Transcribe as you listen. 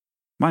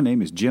My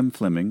name is Jim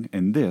Fleming,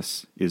 and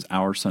this is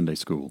Our Sunday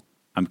School.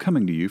 I'm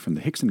coming to you from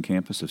the Hickson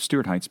campus of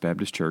Stuart Heights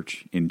Baptist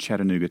Church in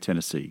Chattanooga,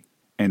 Tennessee.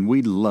 And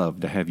we'd love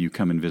to have you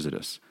come and visit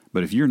us.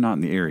 But if you're not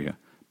in the area,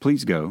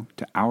 please go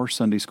to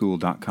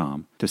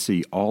OurSundaySchool.com to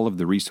see all of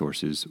the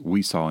resources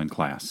we saw in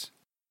class.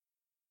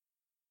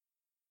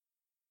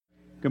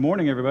 Good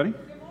morning, everybody.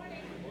 Good morning.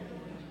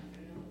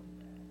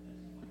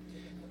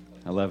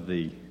 I love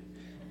the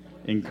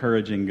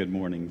encouraging good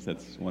mornings.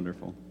 That's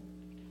wonderful.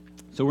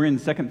 So we're in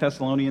 2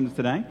 Thessalonians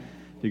today.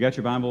 If you got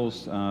your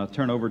Bibles,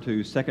 turn over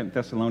to 2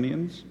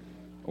 Thessalonians,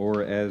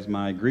 or as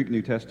my Greek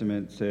New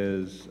Testament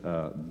says,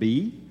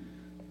 B.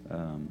 I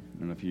don't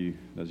know if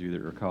those of you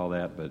that recall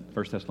that, but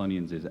 1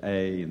 Thessalonians is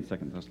A and 2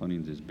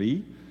 Thessalonians is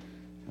B.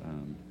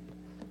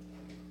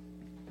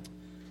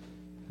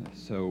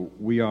 So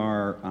we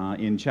are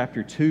in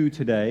chapter 2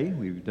 today.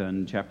 We've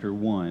done chapter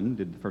 1,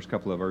 did the first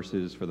couple of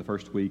verses for the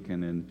first week,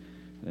 and then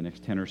the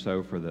next 10 or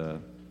so for the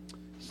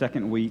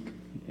second week.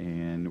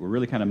 And we're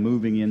really kind of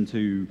moving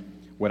into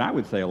what I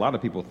would say a lot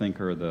of people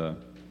think are the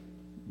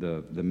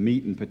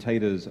meat and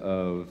potatoes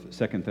of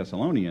 2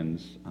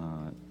 Thessalonians,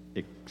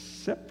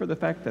 except for the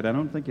fact that I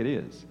don't think it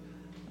is.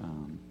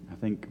 I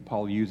think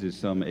Paul uses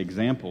some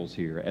examples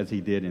here, as he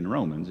did in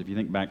Romans. If you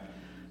think back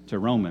to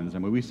Romans, I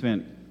mean, we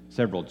spent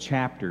several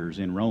chapters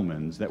in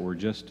Romans that were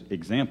just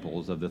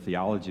examples of the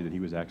theology that he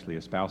was actually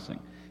espousing.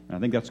 And I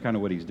think that's kind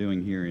of what he's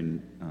doing here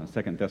in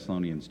 2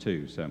 Thessalonians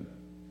 2.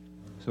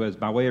 So as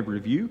by way of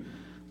review,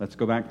 let's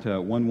go back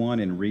to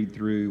 1:1 and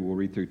we'll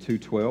read through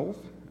 2:12,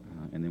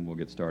 and then we'll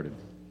get started.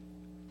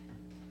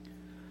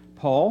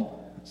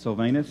 Paul,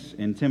 Silvanus,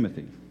 and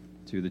Timothy,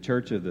 to the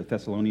church of the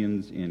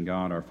Thessalonians in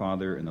God our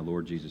Father and the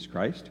Lord Jesus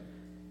Christ,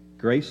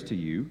 grace to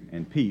you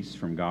and peace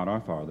from God our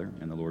Father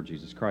and the Lord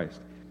Jesus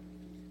Christ.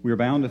 We are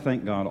bound to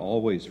thank God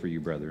always for you,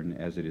 brethren,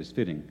 as it is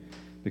fitting,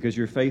 because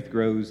your faith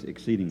grows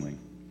exceedingly,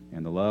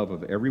 and the love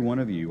of every one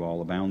of you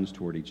all abounds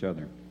toward each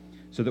other,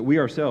 so that we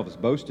ourselves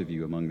boast of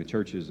you among the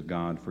churches of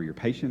God for your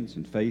patience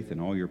and faith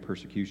in all your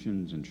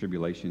persecutions and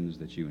tribulations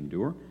that you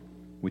endure,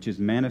 which is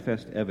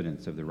manifest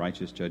evidence of the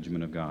righteous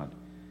judgment of God,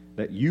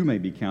 that you may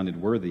be counted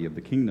worthy of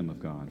the kingdom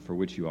of God, for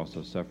which you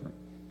also suffer,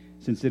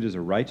 since it is a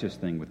righteous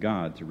thing with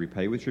God to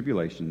repay with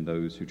tribulation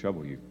those who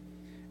trouble you,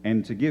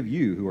 and to give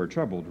you who are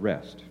troubled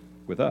rest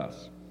with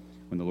us,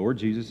 when the Lord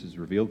Jesus is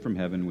revealed from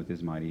heaven with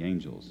his mighty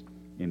angels,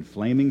 in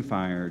flaming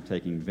fire,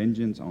 taking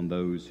vengeance on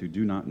those who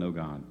do not know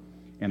God,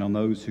 and on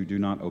those who do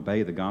not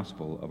obey the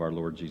gospel of our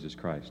Lord Jesus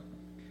Christ.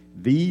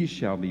 These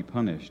shall be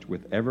punished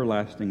with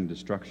everlasting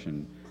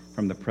destruction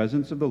from the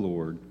presence of the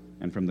Lord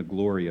and from the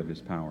glory of his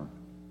power,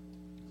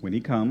 when he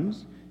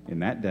comes in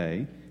that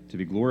day to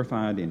be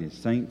glorified in his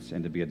saints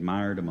and to be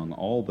admired among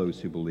all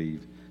those who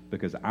believe,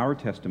 because our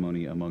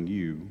testimony among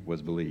you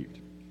was believed.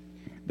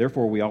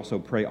 Therefore we also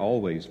pray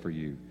always for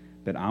you,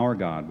 that our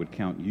God would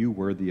count you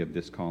worthy of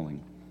this calling,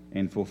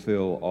 and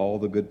fulfill all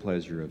the good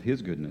pleasure of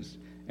his goodness,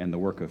 and the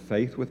work of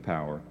faith with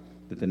power,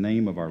 that the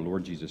name of our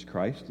Lord Jesus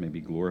Christ may be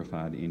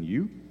glorified in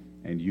you,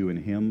 and you in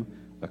him,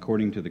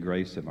 according to the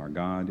grace of our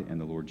God and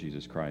the Lord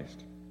Jesus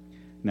Christ.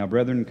 Now,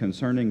 brethren,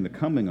 concerning the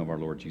coming of our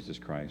Lord Jesus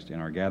Christ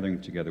and our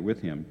gathering together with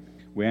him,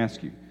 we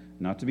ask you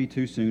not to be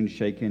too soon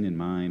shaken in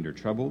mind or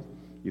troubled,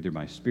 either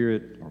by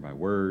spirit or by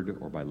word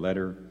or by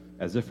letter,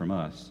 as if from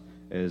us,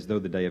 as though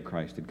the day of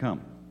Christ had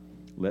come.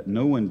 Let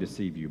no one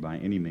deceive you by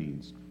any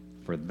means,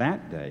 for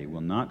that day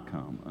will not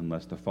come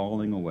unless the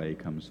falling away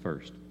comes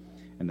first,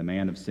 and the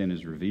man of sin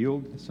is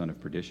revealed, the son of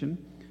perdition,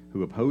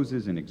 who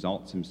opposes and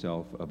exalts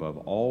himself above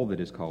all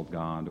that is called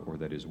God or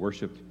that is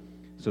worshipped,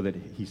 so that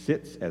he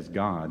sits as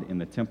God in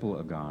the temple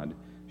of God,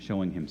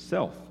 showing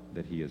himself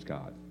that he is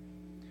God.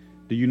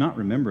 Do you not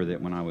remember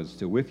that when I was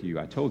still with you,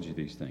 I told you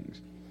these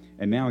things?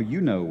 And now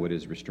you know what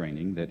is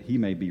restraining, that he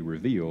may be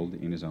revealed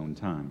in his own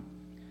time.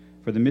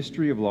 For the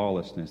mystery of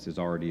lawlessness is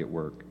already at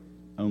work.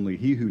 Only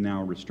he who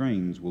now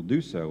restrains will do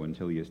so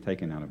until he is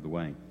taken out of the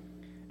way.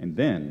 And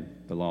then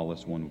the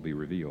lawless one will be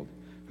revealed,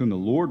 whom the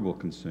Lord will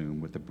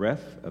consume with the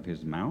breath of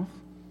his mouth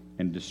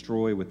and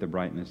destroy with the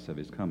brightness of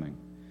his coming.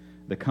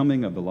 The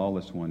coming of the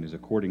lawless one is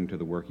according to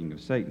the working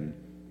of Satan,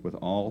 with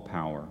all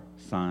power,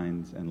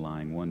 signs, and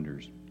lying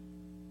wonders,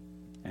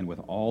 and with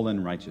all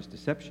unrighteous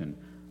deception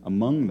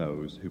among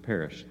those who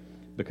perish,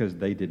 because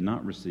they did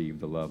not receive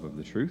the love of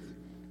the truth,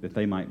 that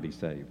they might be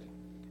saved.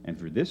 And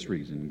for this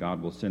reason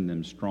God will send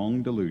them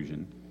strong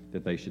delusion,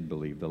 that they should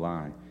believe the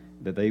lie,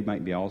 that they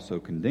might be also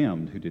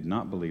condemned who did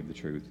not believe the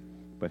truth,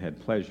 but had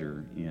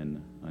pleasure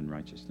in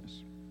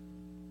unrighteousness.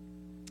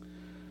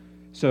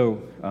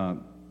 So,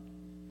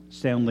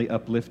 soundly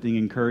uplifting,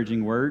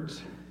 encouraging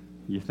words,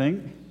 you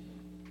think?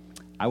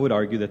 I would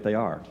argue that they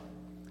are.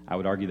 I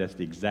would argue that's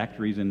the exact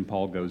reason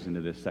Paul goes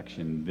into this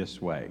section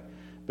this way,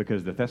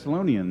 because the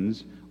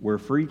Thessalonians were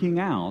freaking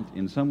out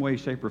in some way,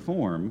 shape, or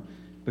form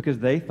because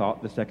they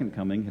thought the second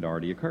coming had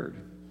already occurred.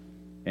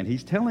 And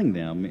he's telling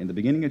them in the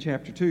beginning of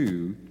chapter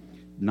 2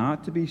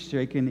 not to be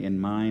shaken in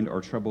mind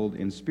or troubled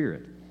in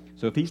spirit.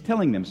 So if he's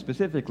telling them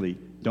specifically,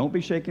 don't be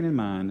shaken in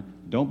mind,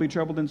 don't be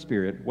troubled in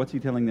spirit, what's he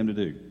telling them to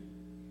do?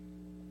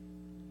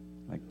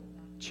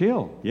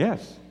 Chill,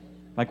 yes.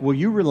 Like, will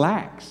you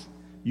relax?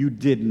 You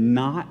did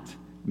not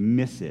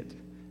miss it.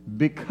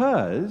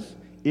 Because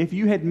if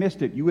you had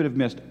missed it, you would have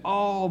missed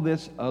all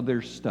this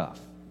other stuff.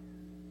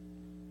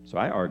 So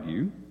I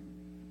argue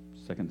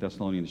 2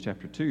 Thessalonians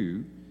chapter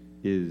 2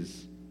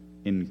 is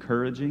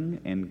encouraging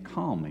and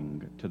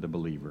calming to the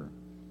believer.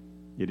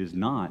 It is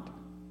not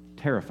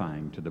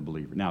terrifying to the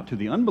believer. Now, to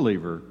the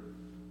unbeliever,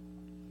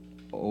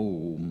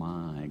 oh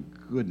my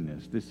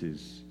goodness, this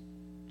is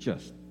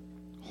just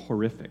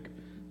horrific.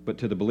 But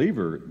to the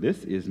believer,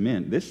 this is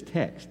meant, this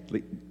text,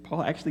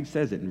 Paul actually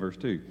says it in verse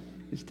 2.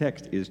 This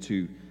text is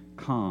to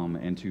calm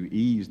and to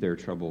ease their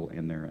trouble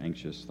and their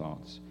anxious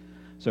thoughts.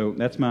 So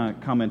that's my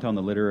comment on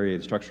the literary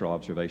and structural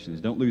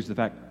observations. Don't lose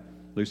sight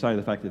of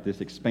the fact that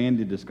this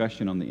expanded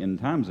discussion on the end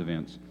times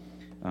events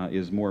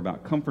is more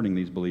about comforting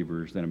these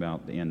believers than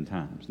about the end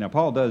times. Now,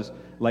 Paul does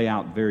lay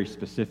out very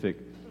specific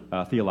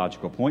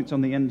theological points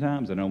on the end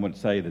times. I don't want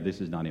to say that this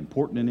is not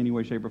important in any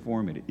way, shape, or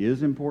form. It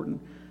is important,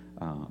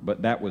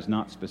 but that was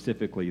not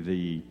specifically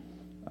the.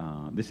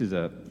 This is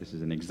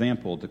an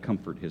example to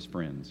comfort his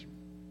friends.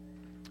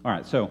 All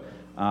right, so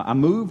I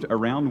moved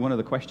around one of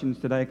the questions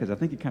today because I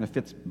think it kind of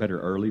fits better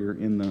earlier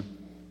in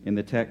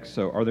the text.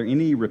 So, are there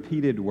any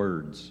repeated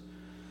words?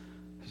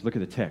 Let's look at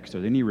the text. Are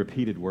there any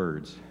repeated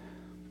words?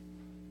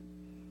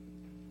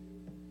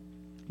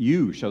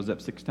 You shows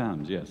up 6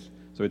 times, yes.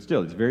 So it's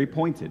very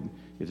pointed.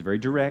 It's very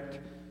direct.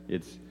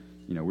 It's,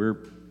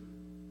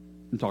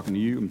 I'm talking to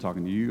you, I'm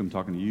talking to you, I'm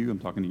talking to you, I'm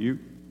talking to you.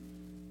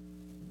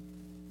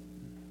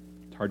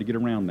 It's hard to get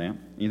around that.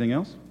 Anything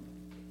else?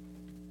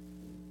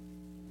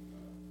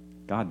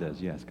 God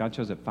does, yes. God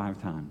shows up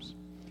 5 times.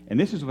 And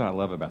this is what I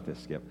love about this,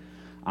 Skip.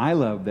 I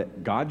love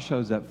that God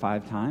shows up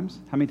 5 times.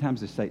 How many times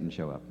does Satan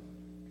show up?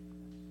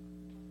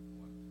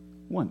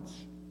 Once.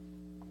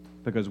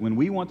 Because when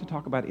we want to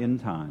talk about end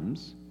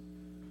times,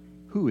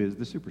 who is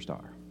the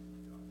superstar?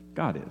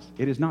 God is.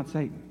 It is not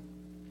Satan,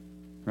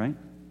 right?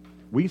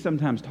 We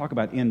sometimes talk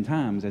about end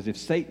times as if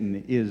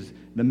Satan is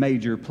the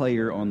major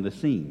player on the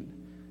scene.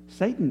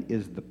 Satan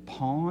is the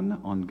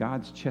pawn on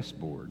God's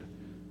chessboard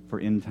for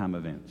end time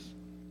events.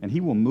 And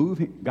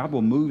God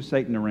will move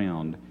Satan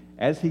around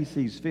as he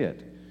sees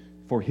fit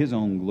for his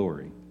own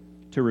glory,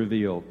 to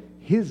reveal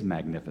his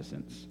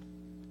magnificence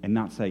and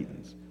not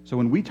Satan's. So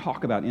when we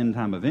talk about end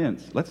time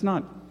events, let's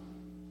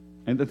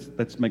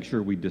make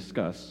sure we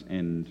discuss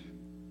and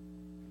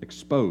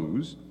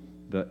expose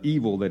the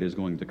evil that is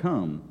going to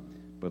come,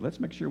 but let's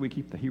make sure we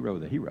keep the hero,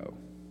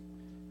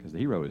 because the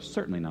hero is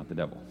certainly not the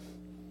devil.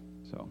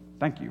 So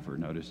thank you for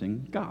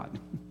noticing God.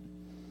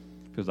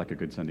 Feels like a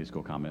good Sunday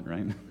school comment,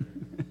 right?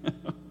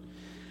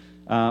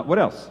 What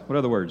else? What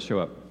other words show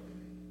up?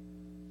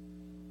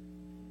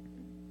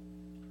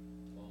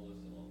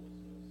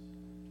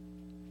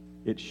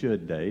 It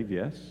should, Dave,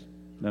 yes.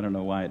 I don't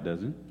know why it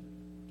doesn't.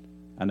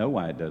 I know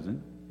why it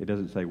doesn't. It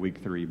doesn't say week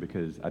 3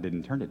 because I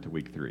didn't turn it to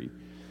week 3.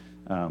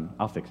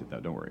 I'll fix it, though.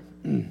 Don't worry.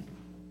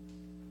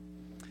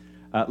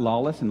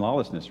 Lawless and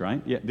lawlessness,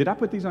 right? Yeah. Did I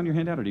put these on your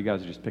handout, or are you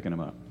guys just picking them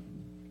up?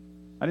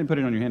 I didn't put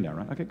it on your handout,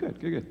 right? Okay,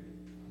 good.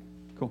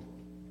 Cool.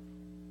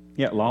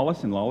 Yeah,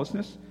 lawless and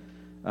lawlessness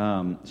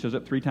shows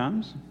up 3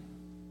 times.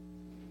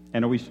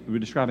 And are we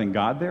describing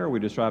God there, or are we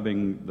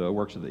describing the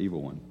works of the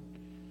evil one?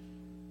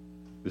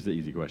 This is an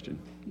easy question.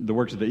 The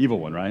works of the evil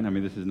one, right? I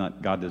mean,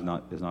 God is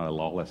not a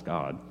lawless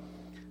God.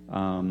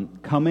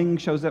 Coming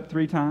shows up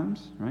 3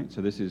 times, right?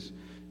 So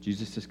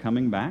Jesus is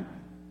coming back,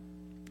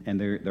 and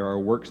there are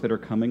works that are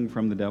coming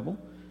from the devil.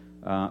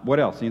 What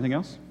else? Anything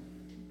else?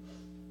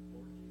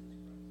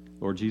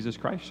 Lord Jesus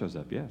Christ shows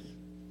up, yes.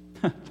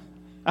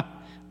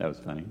 That was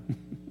funny.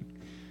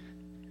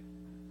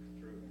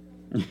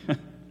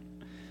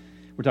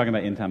 We're talking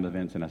about end time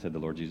events, and I said the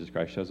Lord Jesus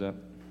Christ shows up.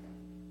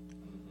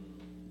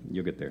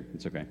 You'll get there.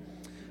 It's okay.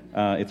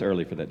 It's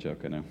early for that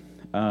joke, I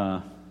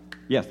know.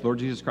 Yes, Lord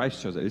Jesus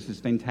Christ shows up. This is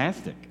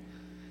fantastic.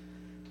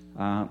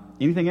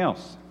 Anything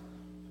else?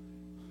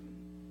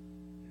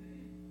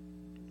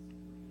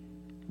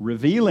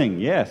 Revealing,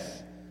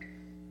 yes.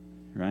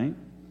 Right?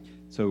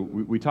 So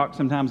we talk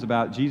sometimes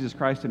about Jesus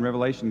Christ in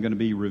Revelation going to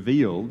be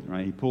revealed,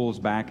 right? He pulls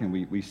back and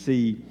we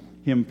see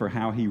him for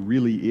how he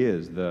really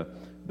is, the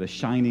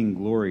shining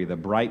glory, the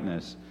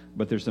brightness.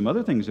 But there's some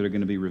other things that are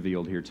going to be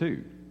revealed here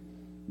too.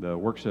 The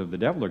works of the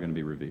devil are going to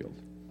be revealed.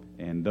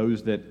 And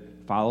those that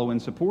follow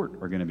and support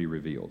are going to be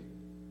revealed.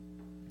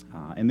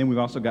 And then we've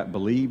also got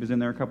believe is in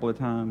there a couple of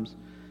times.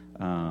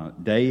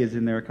 Day is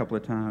in there a couple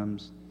of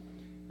times.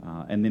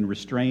 And then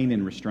restrain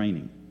and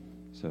restraining.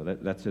 So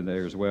that's in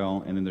there as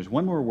well. And then there's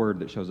one more word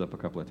that shows up a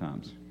couple of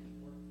times.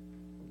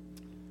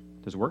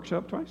 Does work show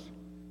up twice?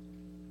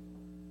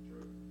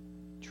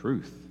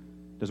 Truth.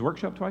 Does work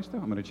show up twice, though?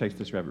 I'm going to chase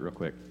this rabbit real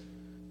quick.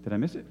 Did I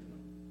miss it?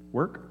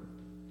 Work?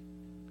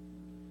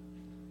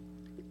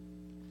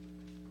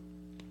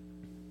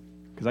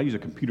 Because I use a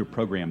computer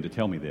program to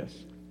tell me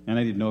this. And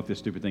I need to know if this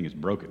stupid thing is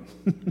broken.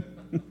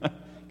 Because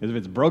if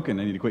it's broken,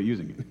 I need to quit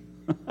using it.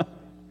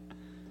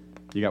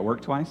 You got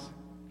work twice?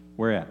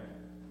 Where at?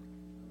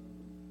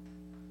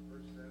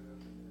 Verse 7 and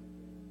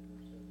then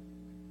verse 7.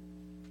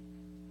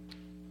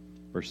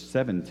 verse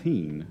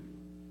 17.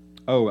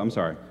 Oh, I'm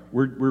sorry.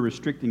 We're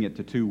restricting it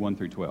to 2, 1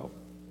 through 12.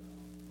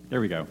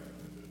 There we go.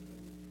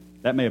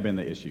 That may have been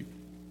the issue.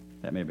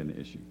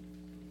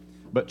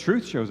 But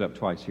truth shows up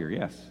twice here,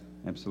 yes,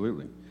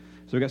 absolutely.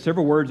 So we've got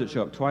several words that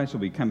show up twice.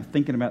 We'll be kind of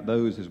thinking about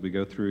those as we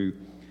go through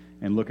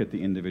and look at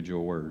the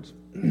individual words.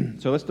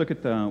 So let's look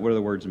at what do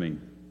the words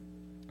mean.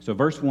 So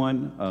verse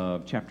 1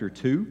 of chapter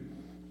 2, and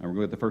we're going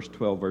to look at the first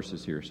 12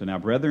 verses here. So now,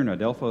 brethren,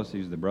 Adelphos,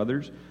 these are the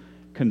brothers,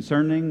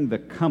 concerning the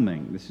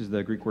coming, this is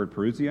the Greek word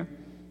parousia,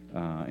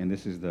 and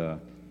this is the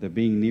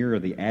being near, or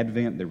the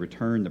advent, the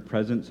return, the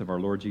presence of our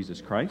Lord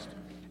Jesus Christ.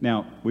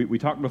 Now, we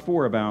talked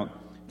before about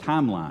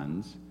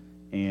timelines,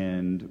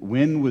 and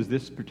when was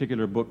this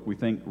particular book, we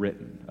think,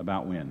 written?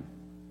 About when?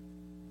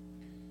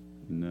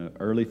 In the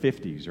early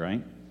 50s,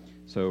 right?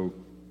 So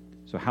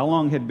how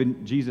long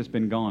had Jesus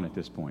been gone at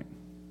this point?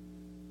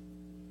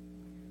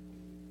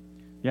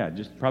 Yeah,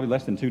 just probably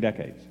less than 2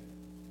 decades.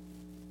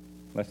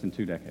 Less than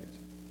 2 decades.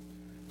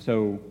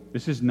 So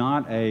this is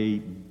not a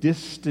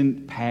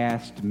distant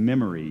past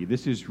memory.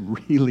 This is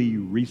really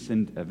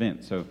recent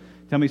event. So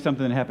tell me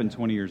something that happened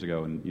 20 years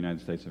ago in the United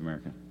States of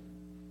America.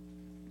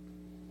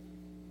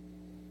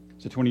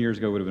 So 20 years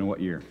ago would have been what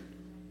year?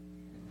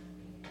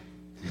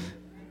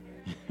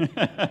 Some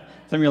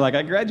of you are like,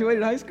 I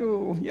graduated high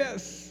school.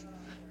 Yes.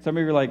 Some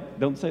of you are like,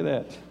 don't say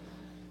that.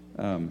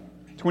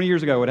 20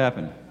 years ago, what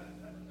happened?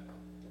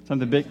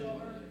 Something big?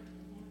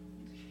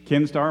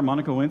 Ken Starr,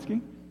 Monica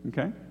Lewinsky.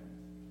 Okay.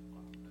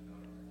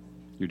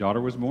 Your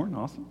daughter was born.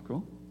 Awesome.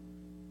 Cool.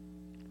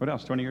 What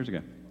else? 20 years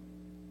ago.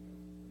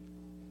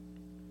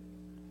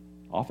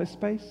 Office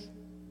Space? Is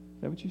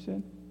that what you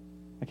said?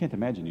 I can't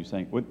imagine you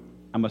saying, what?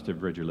 I must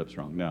have read your lips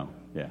wrong. No.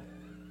 Yeah.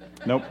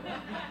 Nope.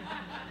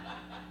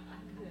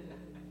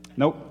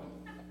 Nope.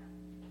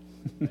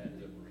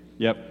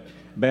 Yep.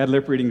 Bad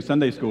lip reading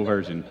Sunday school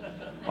version.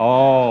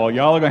 Oh,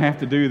 y'all are going to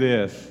have to do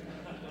this.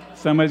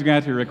 Somebody's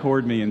going to have to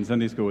record me in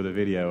Sunday school with a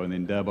video and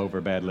then dub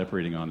over bad lip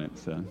reading on it.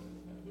 So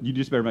you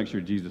just better make sure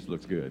Jesus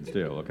looks good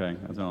still, okay?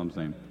 That's all I'm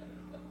saying.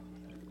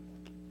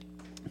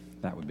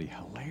 That would be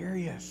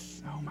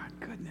hilarious. Oh, my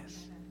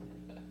goodness.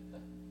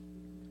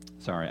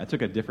 Sorry, I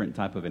took a different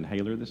type of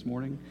inhaler this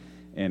morning,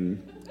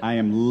 and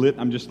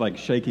I'm just like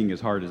shaking as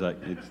hard as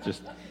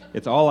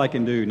it's all I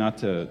can do not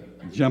to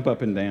jump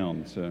up and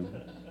down, so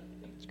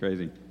it's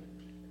crazy.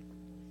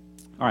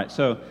 All right,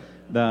 so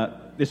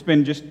it's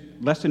been just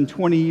less than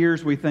 20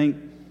 years, we think,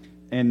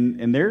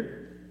 and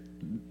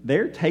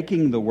they're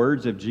taking the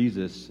words of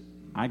Jesus,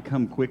 I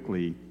come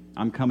quickly,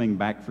 I'm coming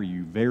back for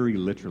you, very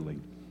literally.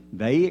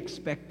 They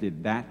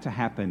expected that to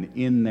happen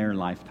in their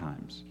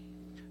lifetimes.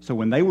 So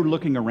when they were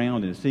looking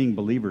around and seeing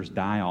believers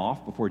die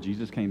off before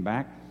Jesus came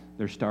back,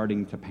 they're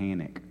starting to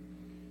panic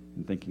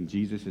and thinking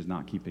Jesus is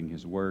not keeping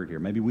his word here.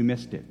 Maybe we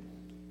missed it.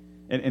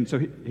 And so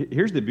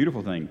here's the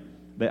beautiful thing.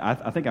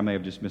 I think I may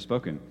have just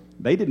misspoken.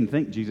 They didn't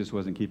think Jesus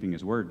wasn't keeping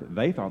his word.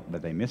 They thought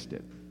that they missed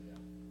it.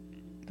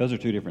 Those are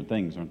two different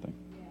things, aren't they?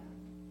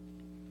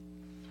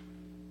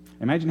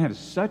 Imagine having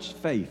such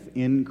faith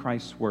in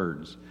Christ's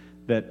words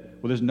that,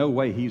 well, there's no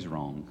way he's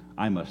wrong.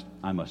 I must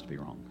be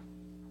wrong.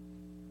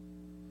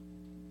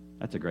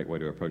 That's a great way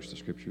to approach the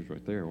scriptures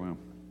right there. Wow.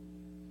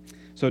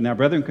 So now,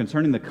 brethren,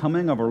 concerning the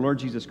coming of our Lord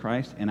Jesus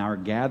Christ and our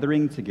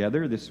gathering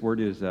together, this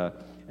word is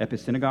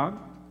episynagogue.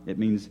 It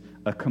means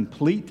a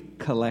complete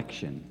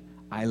collection.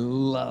 I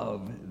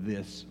love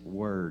this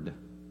word.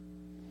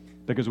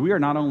 Because we are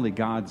not only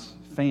God's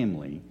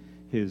family,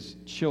 his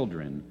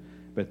children,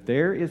 but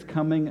there is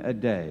coming a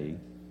day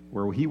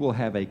where he will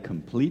have a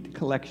complete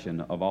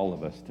collection of all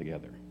of us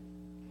together.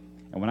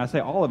 And when I say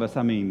all of us,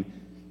 I mean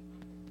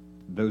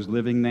those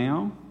living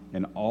now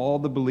and all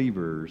the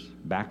believers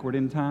backward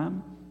in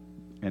time,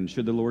 and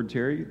should the Lord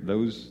tarry,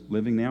 those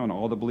living now and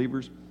all the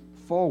believers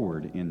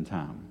forward in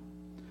time.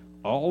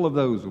 All of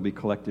those will be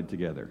collected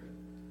together.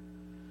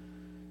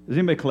 Does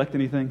anybody collect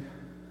anything?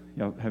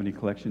 Y'all have any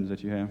collections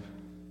that you have?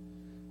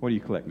 What do you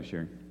collect, Miss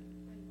Sherry?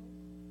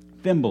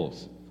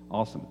 Thimbles.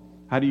 Awesome.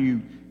 How can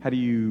you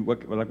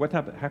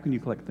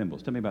collect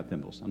thimbles? Tell me about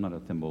thimbles. I'm not a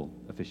thimble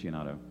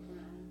aficionado.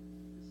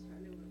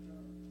 Started with a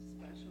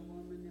special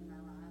woman in my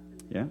life,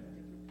 and Yeah? different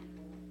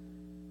people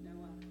know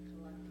I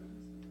collect them.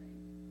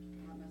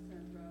 So my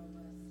son drove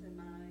a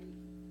semi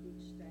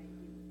each day.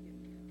 He would give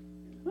me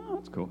Oh,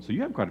 that's cool. So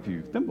you have quite a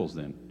few thimbles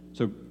then.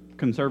 So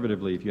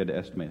conservatively, if you had to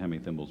estimate, how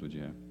many thimbles would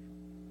you have?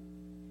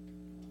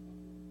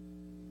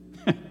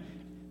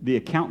 The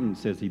accountant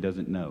says he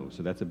doesn't know,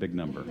 so that's a big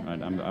number.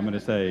 I'm going to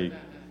say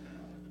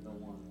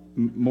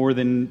more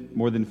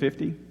than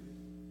 50?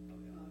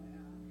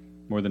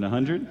 More than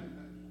 100?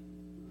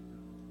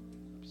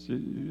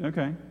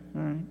 Okay,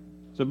 all right.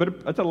 So,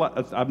 but that's a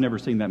lot. I've never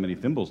seen that many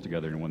thimbles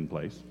together in one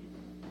place.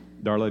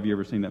 Darla, have you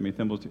ever seen that many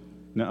thimbles?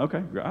 No,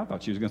 okay. I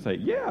thought she was going to say,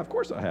 yeah, of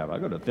course I have. I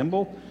go to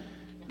thimble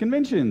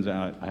conventions.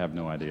 I have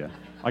no idea.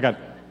 I got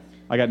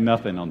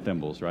nothing on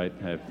thimbles, right?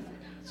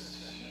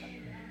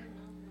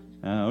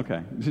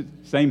 Okay.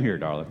 Same here,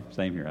 Darla.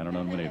 Same here. I don't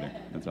know one either.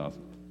 That's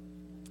awesome.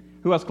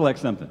 Who else collects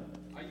something?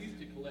 I used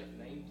to collect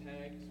name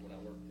tags when I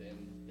worked in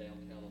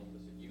downtown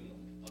office at Unum.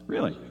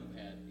 Really? Who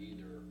had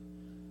either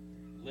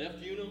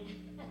left Unum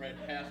or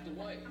had passed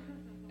away.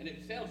 And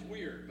it sounds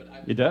weird, but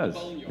It does.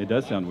 It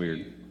does sound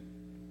weird.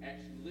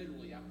 Actually,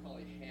 literally, I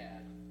probably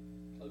had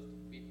close to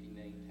 50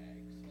 name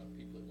tags of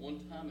people at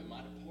one time in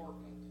my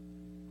department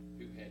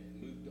who had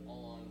moved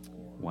on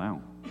or...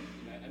 Wow.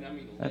 And I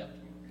mean That left.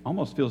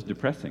 almost feels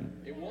depressing.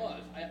 It was.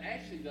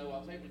 Actually, though, I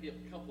was able to give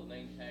a couple of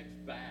name tags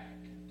back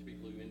to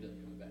people who ended up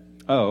coming back to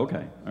me. Oh,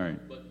 okay. All right.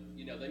 But,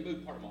 they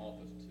moved part of my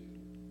office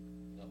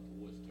up to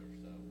Worcester.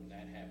 So when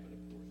that happened,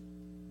 of course,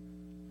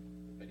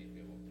 if they didn't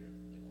go up there,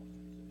 they lost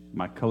their position.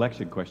 My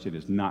collection question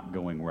is not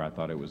going where I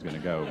thought it was going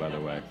to go, by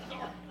the way.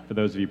 For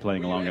those of you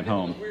playing along at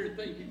home. It's a weird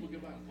thing. People go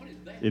by, what is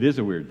that? It is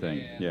a weird thing.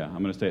 And Yeah,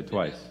 I'm going to say it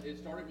twice. It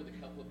started with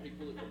a couple of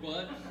people that were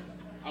buds.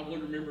 I want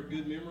to remember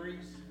good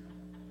memories.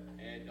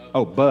 And,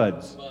 Oh,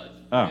 buds. Buds,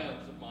 Oh.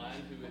 friends of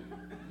mine who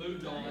had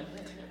moved on.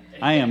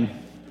 I am.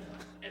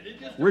 And it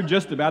just We're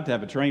just about to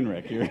have a train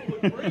wreck here.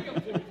 would bring them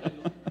to me.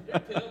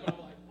 And tell them, I'm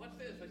like, what's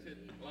this? They said,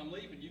 well, I'm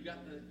leaving. You got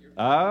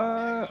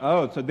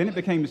your So then it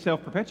became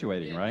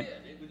self-perpetuating, right?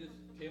 It was just,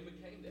 Tim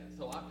became that.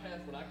 So I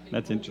passed, when I came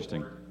That's home to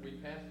interesting. work, we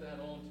passed that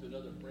on to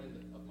another friend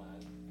of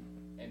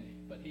mine,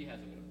 but he has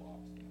them in a box.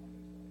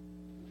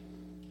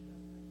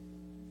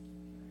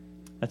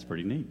 That's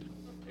pretty neat.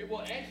 It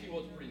actually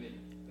was pretty neat.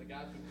 The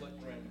guys who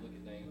collect around and look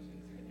at names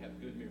and have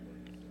good memories.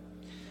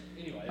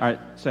 Anyway. All right,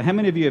 so how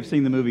many of you have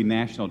seen the movie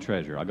National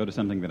Treasure? I'll go to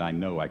something that I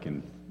know I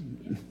can...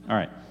 All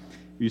right.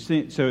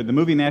 So the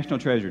movie National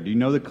Treasure, do you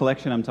know the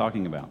collection I'm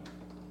talking about?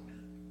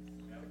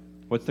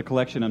 What's the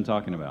collection I'm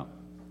talking about?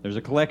 There's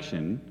a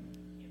collection.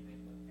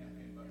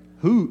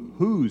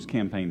 Whose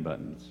campaign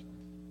buttons?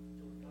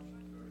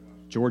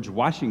 George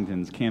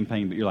Washington's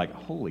campaign, but you're like,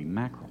 holy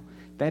mackerel.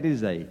 That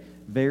is a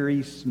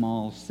very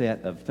small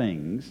set of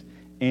things.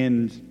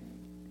 And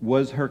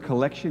was her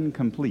collection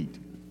complete?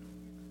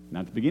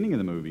 Not the beginning of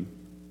the movie,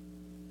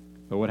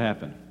 but what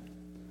happened?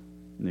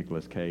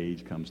 Nicolas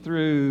Cage comes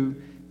through,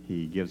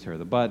 he gives her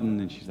the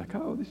button, and she's like,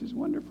 oh, this is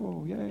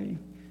wonderful, yay.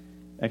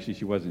 Actually,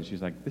 she wasn't.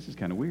 She's like, this is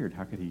kind of weird.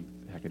 How could he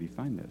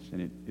find this?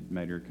 And it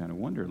made her kind of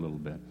wonder a little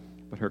bit.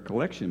 But her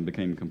collection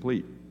became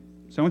complete.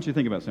 So I want you to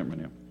think about something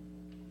right now.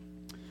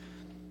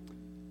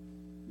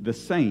 The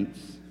saints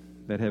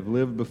that have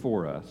lived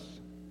before us,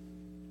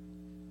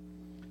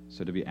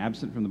 so to be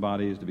absent from the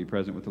body is to be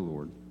present with the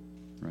Lord,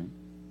 right?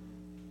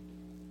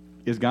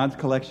 Is God's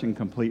collection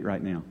complete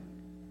right now?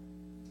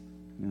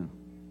 No.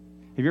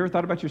 Have you ever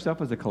thought about yourself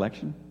as a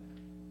collection?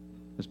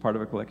 As part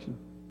of a collection?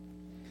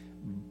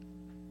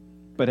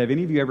 But have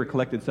any of you ever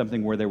collected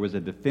something where there was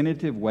a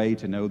definitive way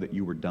to know that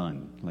you were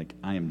done? Like,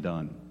 I am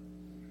done.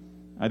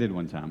 I did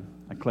one time.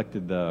 I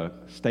collected the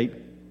state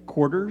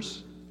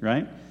quarters,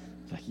 right?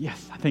 It's like,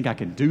 yes, I think I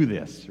can do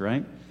this,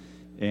 right?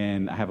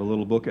 And I have a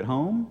little book at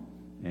home,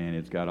 and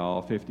it's got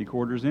all 50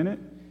 quarters in it,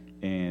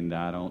 and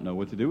I don't know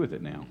what to do with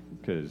it now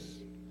because,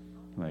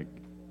 like,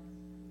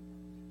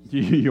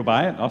 you'll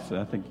buy it? Also,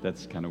 I think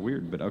that's kind of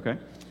weird, but okay.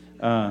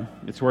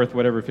 It's worth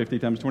whatever 50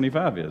 times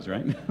 25 is,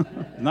 right?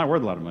 It's not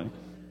worth a lot of money.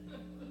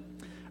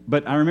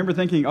 But I remember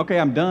thinking, okay,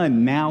 I'm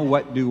done. Now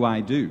what do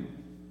I do?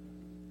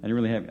 I didn't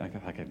really have,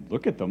 I could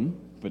look at them,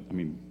 but I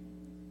mean,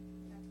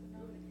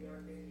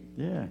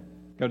 yeah.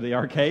 Go to the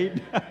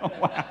arcade?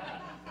 Wow.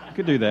 I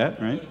could do that,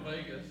 right?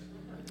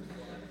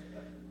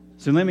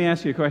 So let me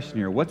ask you a question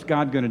here. What's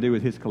God going to do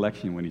with his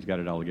collection when he's got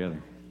it all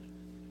together?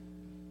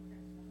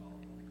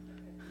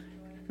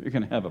 We're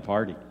going to have a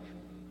party,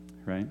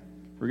 right?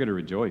 We're going to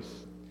rejoice.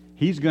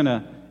 He's going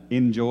to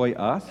enjoy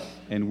us,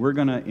 and we're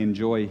going to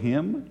enjoy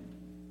him.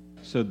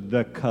 So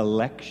the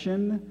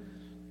collection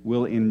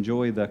will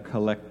enjoy the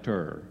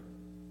collector.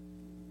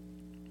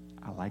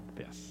 I like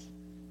this.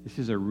 This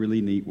is a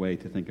really neat way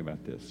to think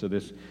about this. So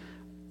this,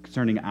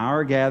 concerning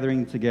our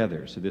gathering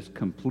together, so this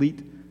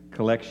complete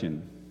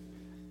collection.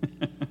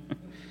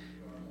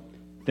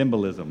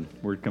 Thimballism.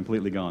 We're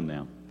completely gone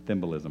now.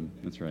 Thimballism.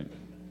 That's right.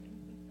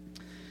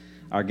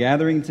 Our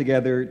gathering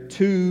together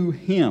to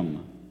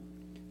him,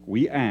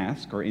 we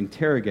ask or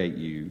interrogate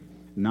you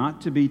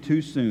not to be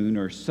too soon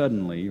or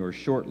suddenly or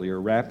shortly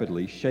or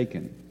rapidly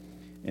shaken.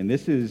 And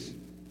this is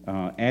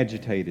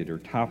agitated or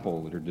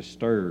toppled or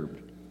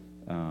disturbed.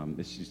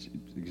 This is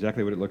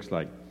exactly what it looks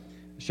like.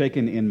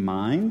 Shaken in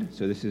mind,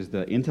 so this is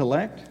the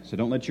intellect. So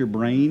don't let your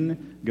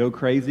brain go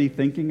crazy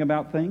thinking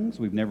about things.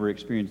 We've never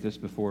experienced this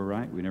before,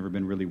 right? We've never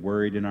been really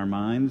worried in our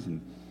minds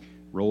and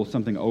roll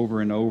something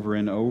over and over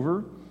and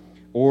over.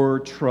 Or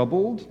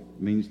troubled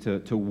means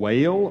to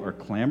wail or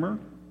clamor.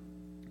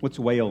 What's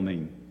wail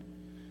mean?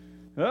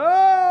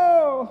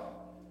 Oh,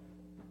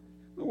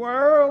 the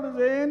world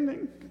is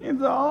ending.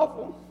 It's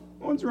awful.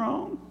 What's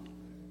wrong?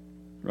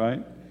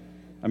 Right?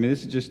 I mean,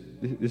 this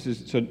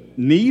is, so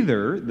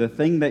neither the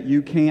thing that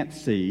you can't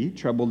see,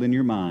 troubled in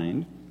your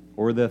mind,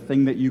 or the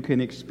thing that you can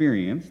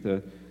experience,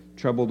 the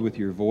troubled with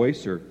your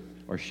voice or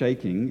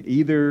shaking,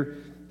 either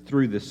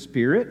through the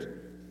Spirit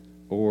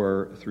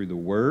or through the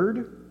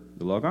Word,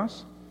 the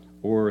Logos,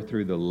 or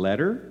through the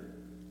letter.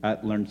 I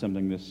learned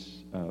something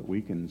this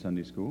week in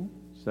Sunday school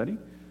study.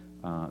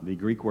 The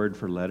Greek word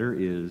for letter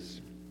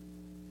is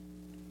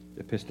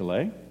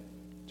epistolae.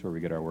 That's where we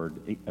get our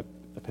word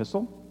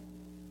epistle.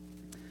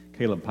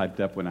 Caleb piped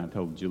up when I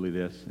told Julie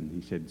this, and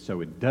he said,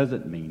 so it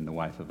doesn't mean the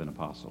wife of an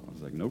apostle. I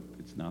was like, nope,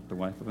 it's not the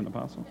wife of an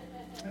apostle.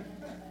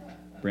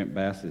 Brent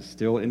Bass is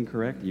still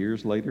incorrect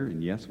years later,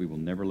 and yes, we will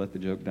never let the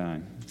joke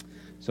die.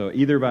 So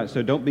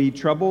don't be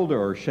troubled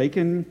or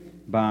shaken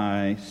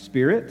by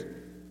spirit,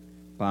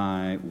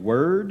 by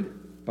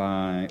word,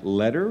 by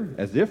letter,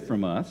 as if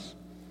from us,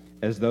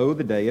 as though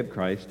the day of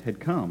Christ had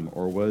come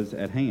or was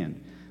at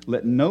hand.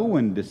 Let no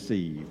one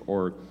deceive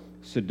or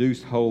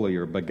seduce wholly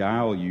or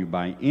beguile you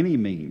by any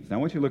means. Now I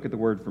want you to look at the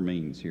word for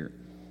means here.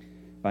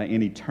 By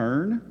any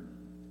turn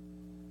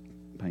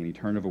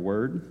of a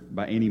word,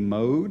 by any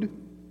mode,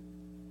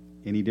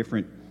 any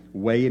different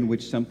way in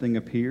which something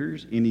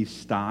appears, any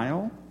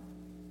style,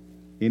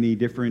 any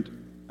different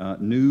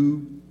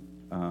new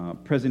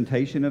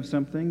presentation of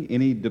something,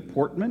 any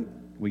deportment.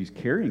 Well, he's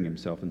carrying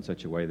himself in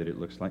such a way that it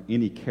looks like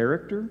any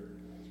character,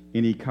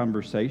 any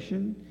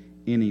conversation,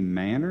 any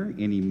manner,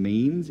 any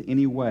means,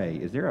 any way.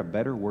 Is there a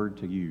better word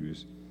to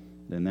use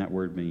than that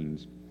word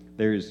means?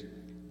 There's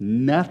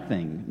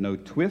nothing, no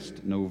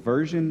twist, no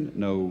version,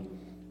 no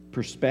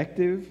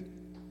perspective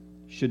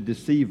should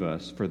deceive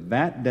us, for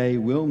that day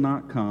will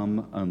not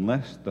come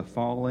unless the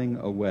falling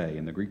away.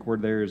 And the Greek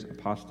word there is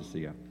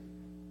apostasia.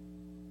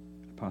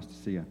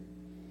 Apostasia.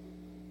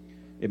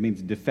 It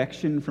means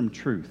defection from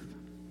truth.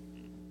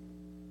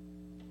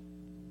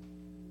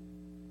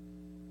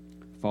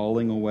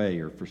 Falling away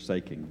or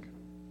forsaking.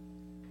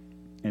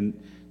 And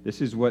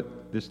this is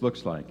what this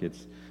looks like.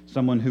 It's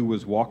someone who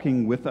was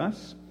walking with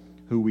us,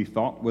 who we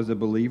thought was a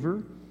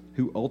believer,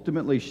 who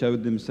ultimately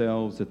showed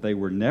themselves that they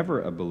were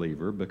never a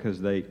believer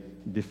because they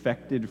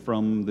defected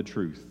from the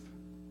truth.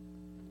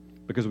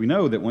 Because we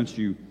know that once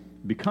you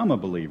become a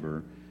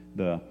believer,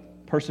 the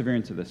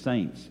perseverance of the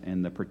saints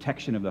and the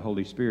protection of the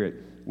Holy Spirit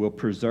will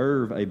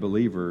preserve a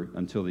believer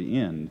until the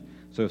end.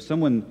 So if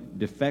someone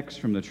defects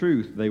from the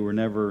truth, they were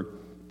never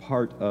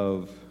part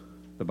of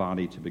the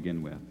body to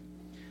begin with.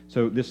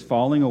 So this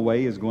falling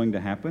away is going to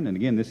happen. And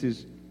again, this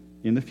is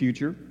in the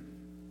future.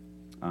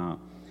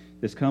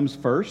 This comes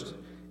first.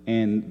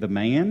 And the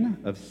man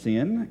of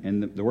sin,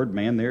 and the word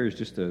man there is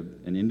just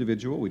an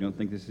individual. We don't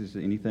think this is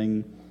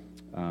anything,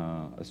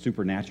 a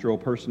supernatural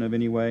person of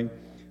any way.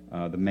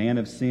 The man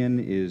of sin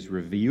is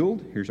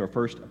revealed. Here's our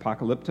first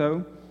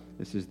apocalypto.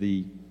 This is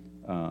the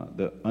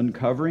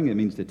uncovering. It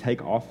means to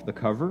take off the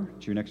cover.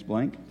 It's your next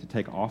blank. To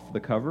take off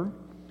the cover.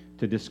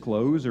 To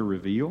disclose or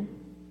reveal.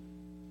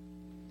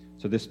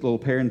 So this little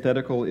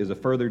parenthetical is a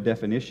further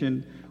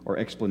definition or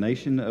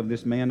explanation of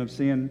this man of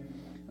sin.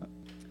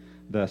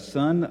 The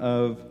son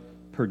of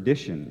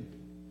perdition.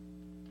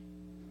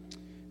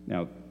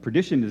 Now,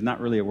 perdition is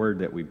not really a word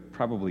that we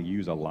probably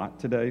use a lot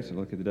today, so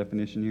look at the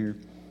definition here.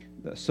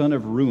 The son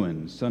of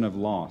ruin, son of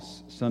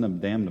loss, son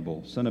of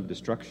damnable, son of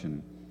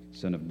destruction,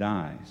 son of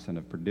die, son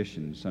of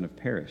perdition, son of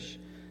perish,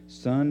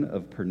 son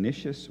of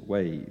pernicious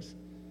ways,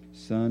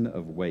 son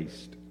of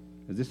waste.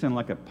 Does this sound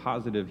like a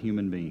positive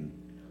human being?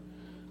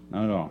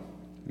 Not at all.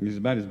 It's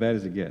about as bad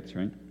as it gets,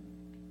 right?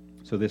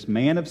 So this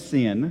man of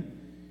sin,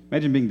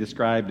 imagine being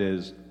described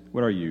as,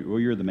 what are you? Well,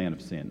 you're the man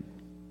of sin.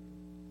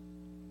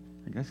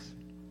 I guess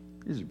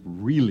this is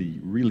really,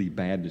 really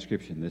bad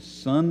description. This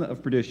son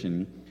of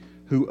perdition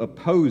who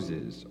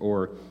opposes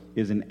or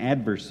is an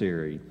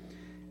adversary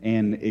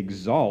and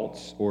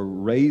exalts or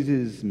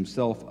raises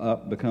himself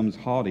up, becomes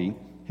haughty,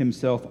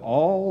 himself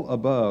all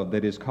above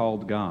that is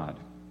called God.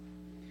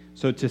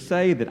 So to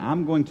say that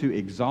I'm going to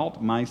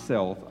exalt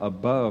myself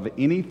above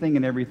anything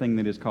and everything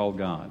that is called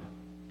God,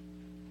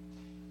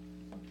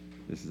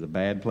 this is a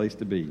bad place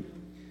to be.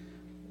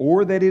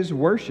 Or that is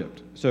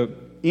worshipped. So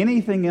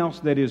anything else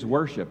that is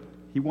worshipped,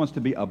 he wants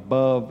to be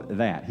above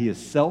that. He is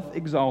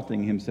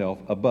self-exalting himself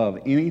above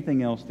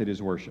anything else that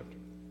is worshipped.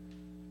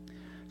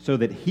 So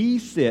that he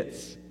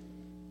sits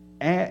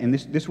at, and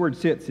this word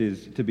sits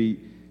is to be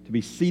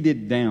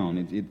seated down.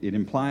 It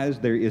implies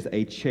there is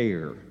a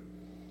chair.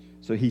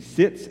 So he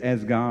sits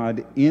as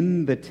God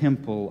in the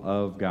temple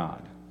of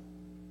God.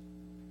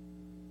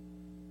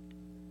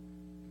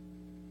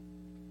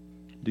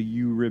 Do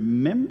you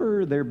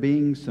remember there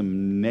being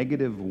some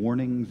negative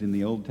warnings in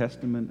the Old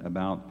Testament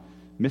about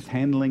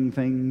mishandling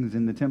things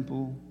in the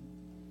temple?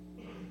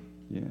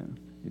 Yeah,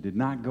 it did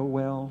not go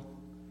well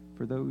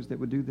for those that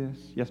would do this.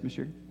 Yes, Miss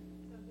Sherry?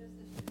 So this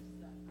is just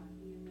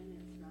a human,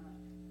 it's not...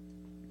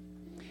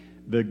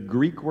 The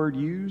Greek word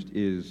used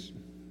is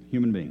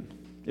human being.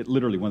 It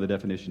literally, one of the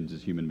definitions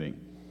is human being.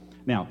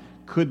 Now,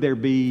 could there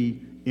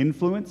be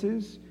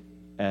influences?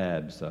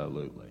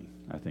 Absolutely.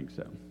 I think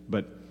so.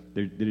 But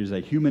there is a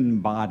human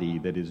body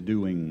that is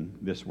doing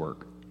this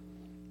work.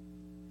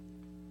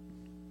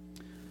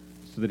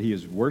 So that he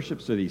is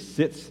worshipped, so that he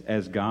sits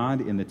as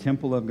God in the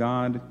temple of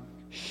God,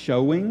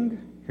 showing,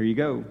 here you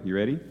go, you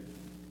ready?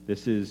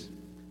 This is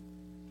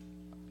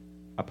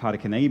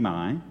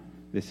apodekanemi.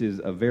 This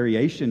is a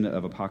variation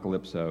of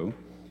apocalypso.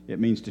 It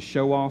means to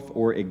show off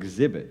or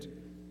exhibit.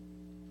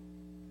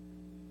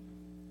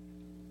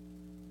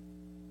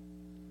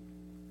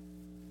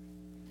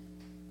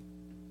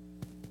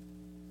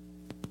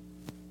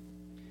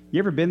 You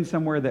ever been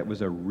somewhere that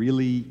was a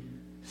really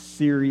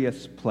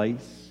serious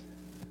place?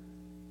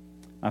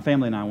 My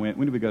family and I when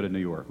did we go to New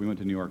York? We went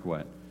to New York,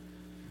 what,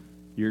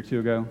 a year or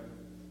two ago?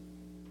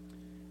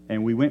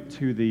 And we went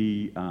to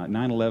the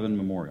 9/11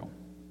 memorial,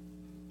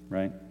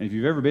 right? And if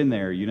you've ever been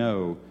there, you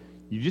know,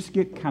 you just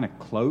get kind of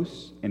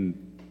close and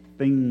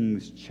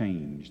things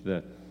change.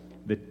 The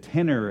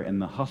tenor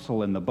and the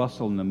hustle and the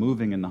bustle and the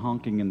moving and the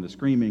honking and the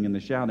screaming and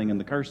the shouting and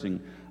the cursing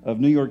of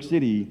New York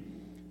City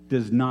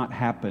does not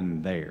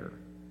happen there.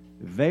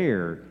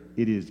 There,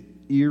 it is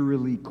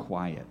eerily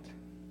quiet.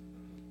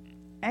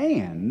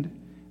 And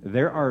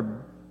there are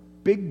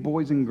big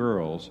boys and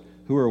girls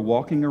who are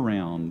walking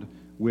around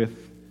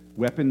with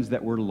weapons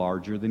that were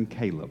larger than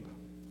Caleb.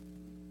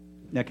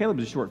 Now,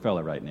 Caleb's a short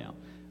fella right now,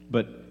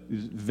 but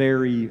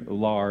very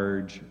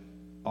large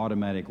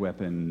automatic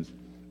weapons,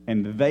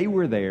 and they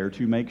were there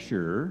to make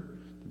sure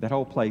that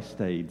whole place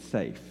stayed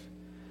safe.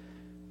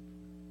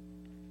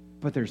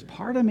 But there's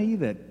part of me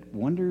that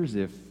wonders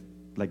if,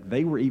 like,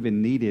 they were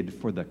even needed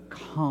for the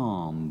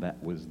calm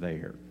that was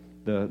there.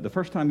 The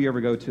first time you ever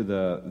go to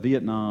the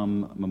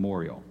Vietnam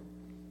Memorial,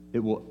 it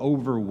will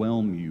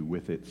overwhelm you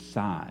with its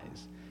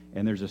size.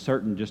 And there's a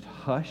certain just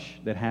hush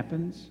that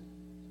happens,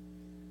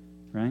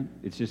 right?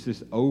 It's just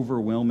this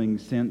overwhelming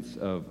sense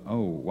of,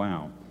 oh,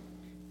 wow.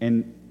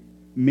 And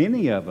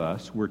many of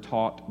us were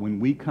taught when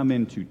we come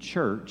into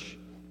church,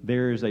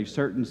 there is a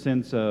certain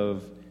sense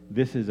of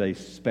this is a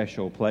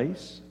special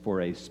place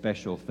for a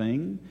special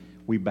thing.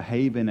 We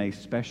behave in a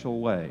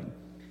special way.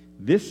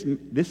 This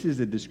is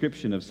a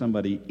description of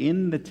somebody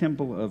in the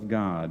temple of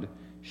God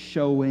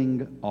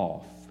showing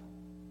off.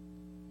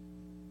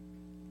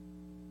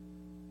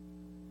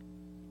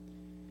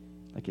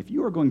 Like, if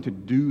you are going to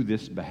do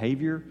this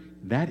behavior,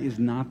 that is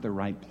not the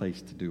right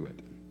place to do it.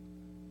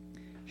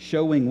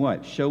 Showing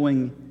what?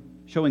 Showing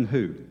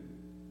who?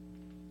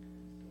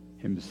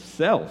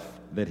 Himself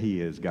that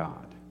he is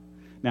God.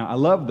 Now, I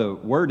love the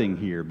wording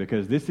here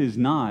because this is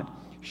not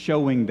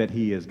showing that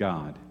he is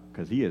God,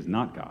 because he is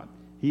not God.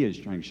 He is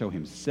trying to show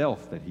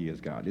himself that he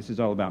is God. This is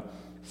all about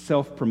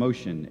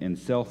self-promotion and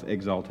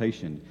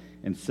self-exaltation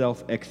and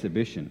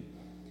self-exhibition.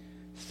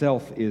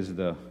 Self is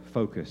the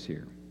focus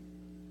here.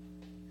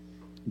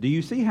 Do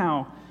you see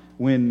how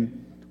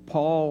when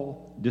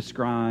Paul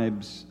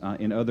describes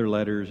in other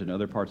letters and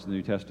other parts of the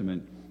New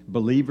Testament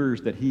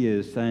believers that he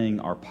is saying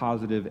are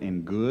positive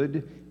and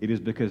good, it is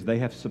because they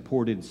have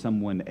supported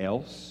someone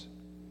else?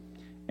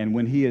 And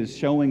when he is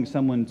showing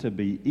someone to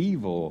be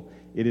evil,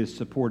 it is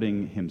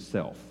supporting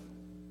himself.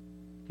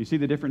 You see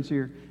the difference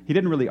here? He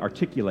didn't really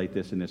articulate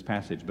this in this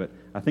passage, but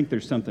I think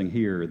there's something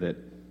here that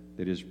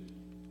is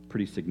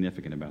pretty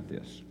significant about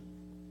this.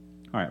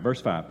 All right,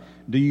 verse 5.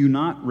 Do you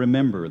not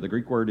remember? The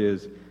Greek word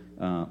is,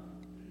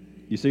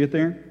 you see it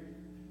there?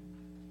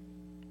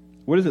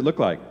 What does it look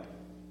like?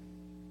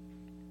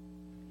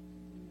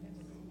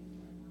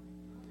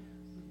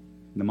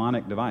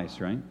 Mnemonic device,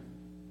 right?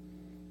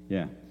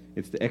 Yeah.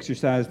 It's to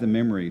exercise the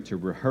memory, to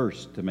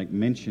rehearse, to make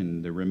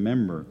mention, to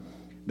remember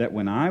that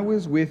when I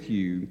was with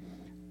you,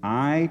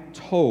 I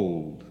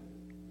told.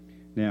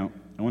 Now,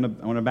 I want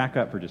to back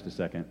up for just a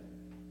second.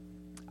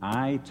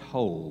 I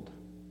told.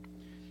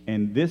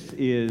 And this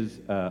is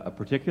a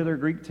particular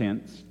Greek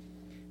tense.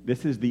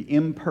 This is the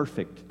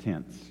imperfect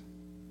tense.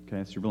 Okay,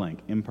 that's your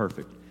blank,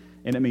 imperfect.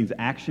 And it means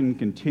action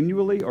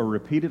continually or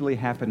repeatedly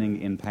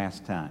happening in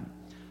past time.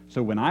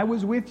 So when I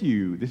was with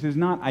you, this is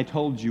not I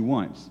told you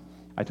once.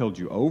 I told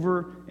you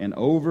over and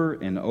over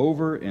and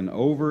over and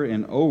over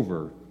and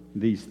over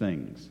these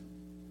things.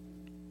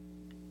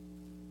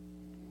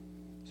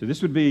 So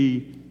this would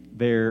be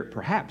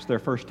perhaps their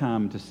first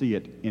time to see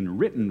it in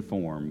written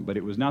form, but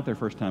it was not their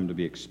first time to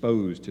be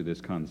exposed to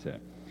this concept.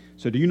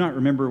 So do you not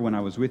remember when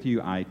I was with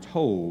you, I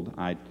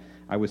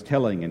was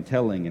telling and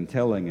telling and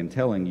telling and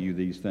telling you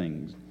these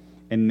things.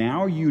 And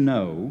now you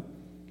know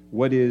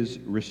what is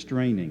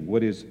restraining,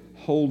 what is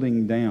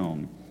holding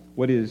down,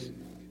 what is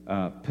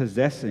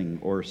possessing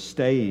or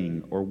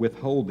staying or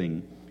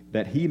withholding,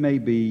 that he may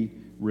be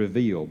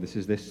revealed. This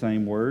is this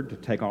same word, to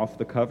take off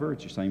the cover.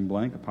 It's your same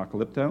blank,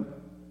 apocalypto.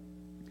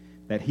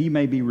 That he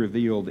may be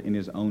revealed in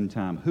his own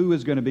time. Who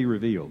is going to be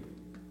revealed?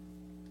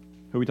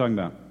 Who are we talking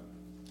about?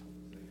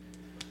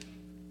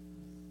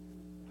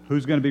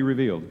 Who's going to be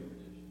revealed?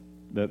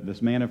 The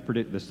man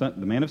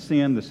of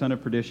sin, the son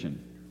of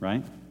perdition,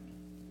 right?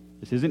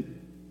 This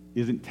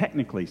isn't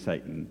technically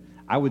Satan.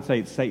 I would say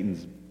it's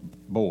Satan's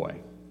boy,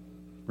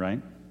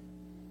 right?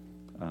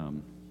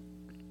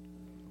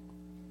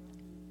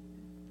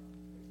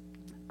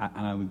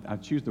 I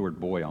choose the word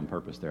boy on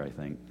purpose there, I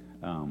think.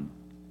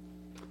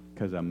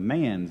 Because a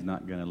man's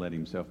not going to let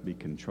himself be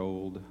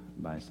controlled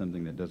by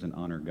something that doesn't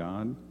honor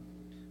God,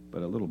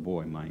 but a little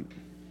boy might.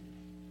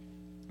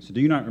 So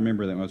do you not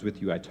remember that when I was with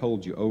you, I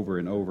told you over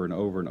and over and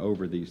over and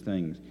over these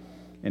things?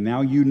 And now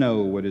you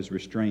know what is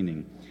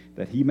restraining,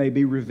 that he may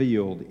be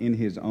revealed in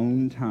his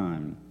own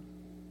time.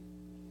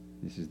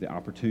 This is the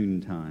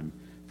opportune time.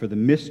 For the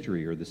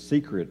mystery or the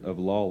secret of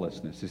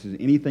lawlessness, this is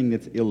anything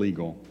that's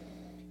illegal,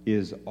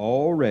 is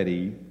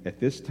already at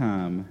this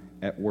time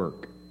at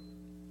work.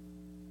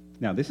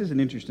 Now, this is an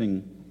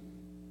interesting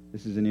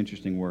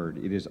word.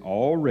 It is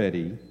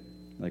already,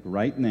 like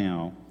right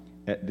now,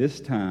 at this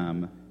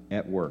time,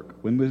 at work.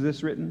 When was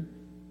this written?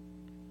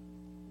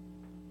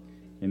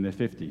 In the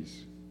 50s.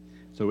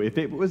 So if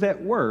it was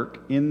at work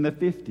in the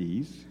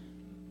 50s,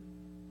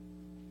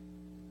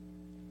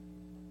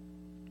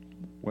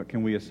 what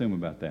can we assume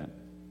about that?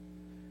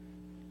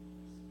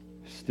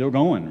 Still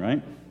going,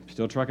 right?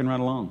 Still trucking right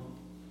along.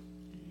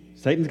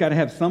 Satan's got to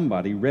have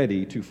somebody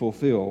ready to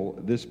fulfill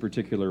this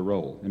particular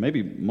role. And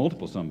maybe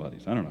multiple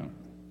somebodies, I don't know.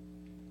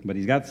 But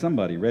he's got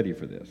somebody ready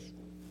for this.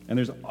 And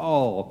there's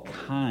all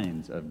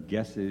kinds of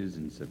guesses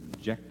and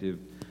subjective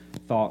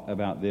thought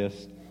about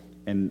this.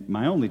 And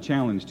my only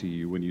challenge to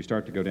you when you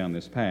start to go down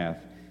this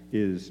path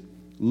is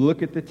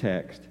look at the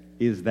text.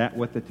 Is that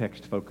what the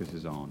text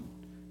focuses on?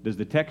 Does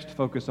the text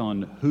focus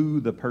on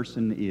who the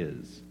person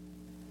is?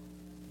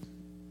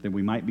 Then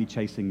we might be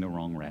chasing the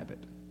wrong rabbit.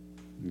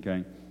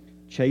 Okay?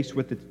 Chase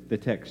what the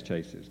text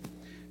chases.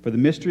 For the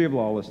mystery of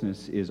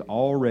lawlessness is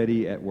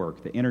already at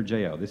work. The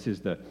energeo, this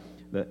is the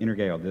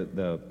energeo,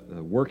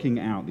 the working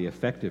out, the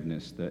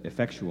effectiveness, the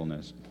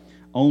effectualness.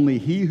 Only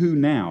he who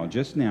now,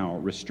 just now,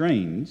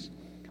 restrains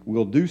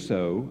will do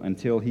so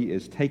until he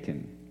is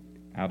taken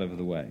out of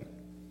the way.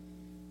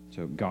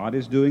 So God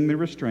is doing the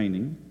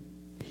restraining.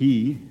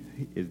 He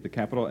is the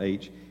capital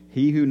H.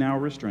 He who now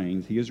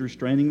restrains, he is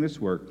restraining this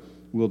work,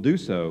 will do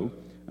so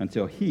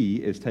until he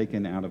is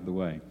taken out of the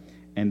way.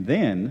 And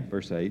then,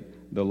 verse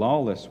 8, the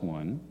lawless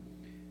one.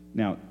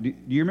 Now, do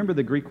you remember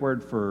the Greek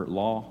word for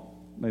law?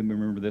 Maybe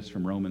remember this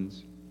from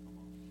Romans?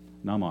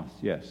 Nomos,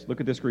 yes. Look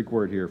at this Greek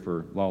word here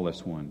for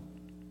lawless one.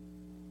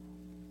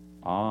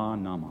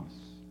 Anamos.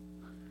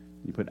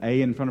 You put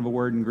a in front of a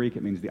word in Greek,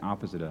 it means the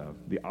opposite of.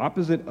 The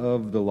opposite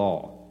of the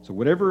law. So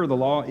whatever the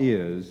law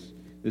is,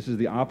 this is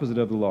the opposite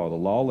of the law. The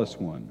lawless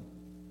one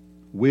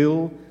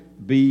will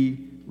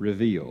be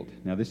revealed.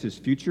 Now this is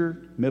future,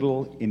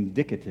 middle,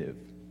 indicative.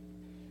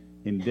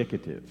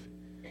 Indicative.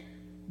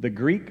 The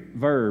Greek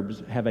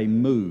verbs have a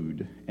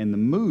mood, and the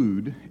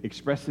mood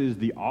expresses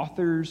the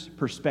author's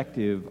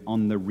perspective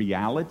on the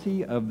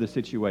reality of the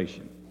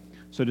situation.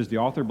 So does the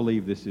author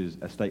believe this is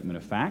a statement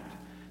of fact?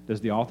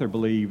 Does the author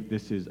believe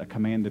this is a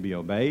command to be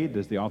obeyed?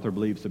 Does the author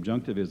believe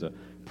subjunctive is a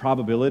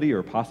probability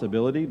or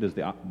possibility? Does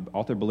the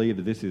author believe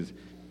that this is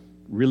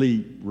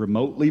really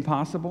remotely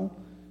possible?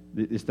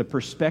 It's the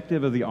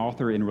perspective of the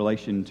author in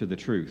relation to the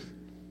truth.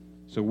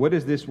 So what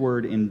does this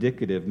word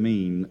indicative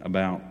mean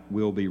about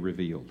will be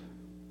revealed?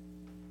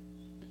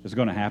 It's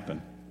going to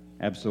happen.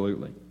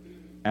 Absolutely.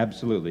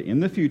 Absolutely. In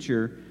the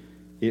future,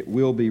 it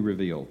will be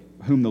revealed.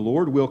 Whom the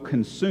Lord will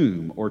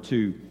consume, or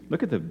to,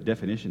 look at the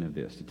definition of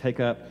this, to take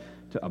up,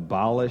 to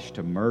abolish,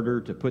 to murder,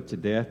 to put to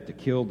death, to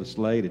kill, to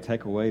slay, to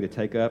take away, to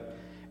take up.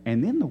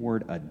 And then the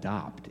word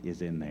adopt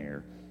is in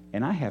there.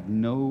 And I have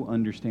no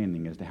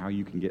understanding as to how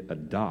you can get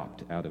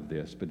adopt out of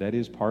this, but that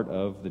is part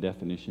of the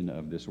definition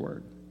of this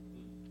word.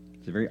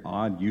 It's a very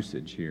odd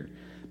usage here.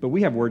 But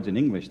we have words in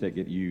English that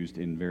get used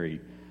in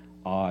very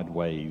odd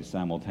ways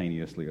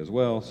simultaneously as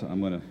well, so I'm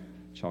going to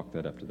chalk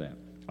that up to that.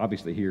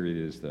 Obviously here it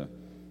is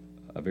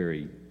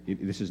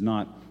this is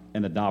not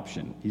an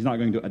adoption. He's not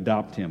going to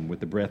adopt him with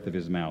the breath of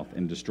his mouth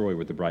and destroy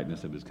with the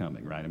brightness of his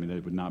coming, right? I mean,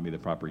 that would not be the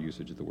proper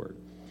usage of the word.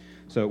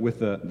 So with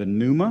the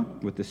pneuma,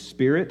 with the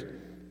spirit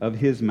of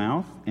his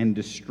mouth, and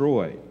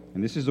destroy.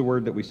 And this is a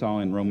word that we saw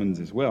in Romans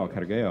as well,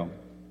 katergeo,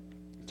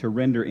 to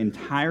render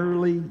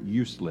entirely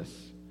useless.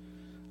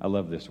 I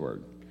love this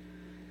word.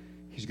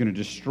 He's going to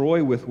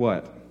destroy with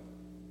what?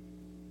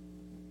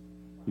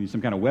 You need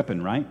some kind of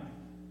weapon, right?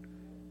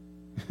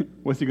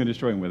 What's he going to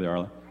destroy him with,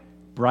 Arla?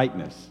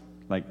 Brightness.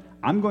 Like,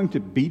 I'm going to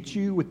beat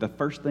you with the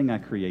first thing I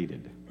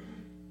created.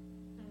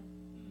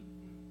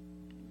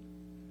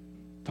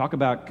 Talk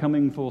about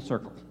coming full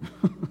circle.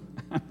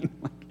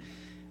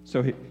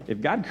 So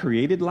if God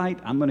created light,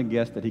 I'm going to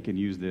guess that he can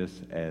use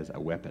this as a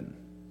weapon.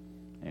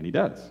 And he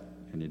does.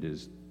 And it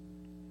is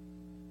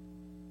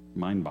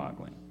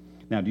mind-boggling.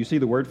 Now, do you see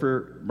the word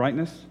for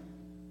brightness?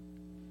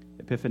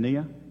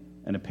 Epiphania?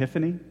 An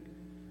epiphany?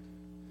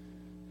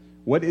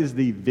 What is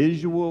the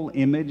visual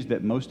image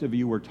that most of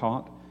you were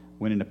taught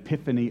when an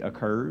epiphany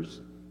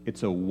occurs?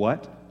 It's a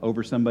what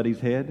over somebody's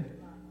head?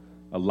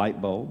 A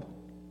light bulb.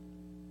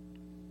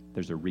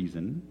 There's a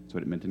reason. That's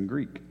what it meant in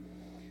Greek.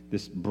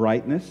 This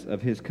brightness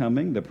of his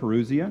coming, the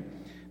parousia.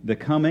 The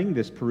coming,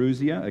 this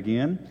parousia,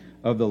 again,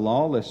 of the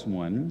lawless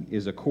one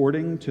is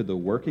according to the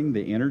working,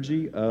 the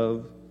energy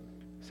of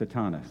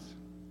Satanas.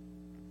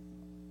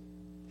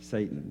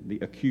 Satan, the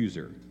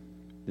accuser,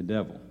 the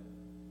devil.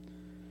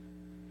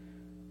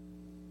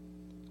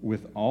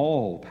 With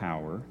all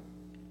power,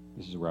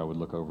 this is where I would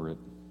look over at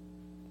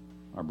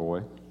our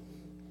boy,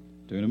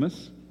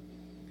 dunamis.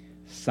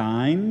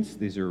 Signs,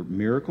 these are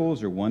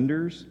miracles or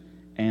wonders,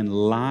 and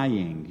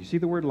lying. You see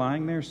the word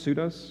lying there,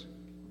 pseudos?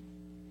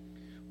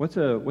 What's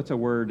a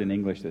word in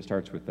English that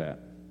starts with that?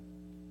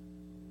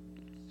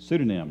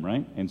 Pseudonym,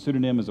 right? And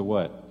pseudonym is a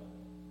what?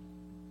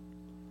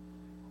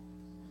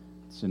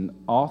 It's an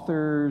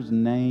author's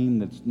name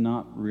that's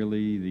not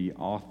really the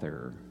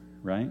author,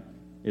 right?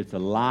 It's a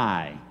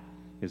lie,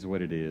 is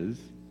what it is.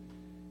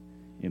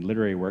 In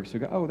literary works, we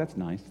go, oh, that's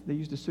nice. They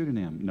used a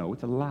pseudonym. No,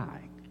 it's a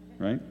lie,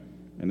 right?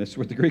 And that's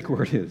what the Greek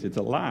word is. It's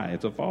a lie.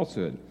 It's a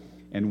falsehood.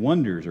 And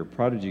wonders or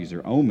prodigies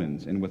or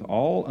omens, and with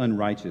all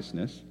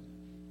unrighteousness.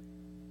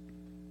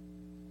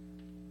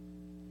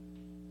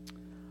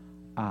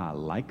 I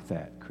like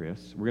that,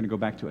 Chris. We're going to go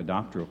back to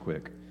adopt real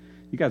quick.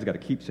 You guys got to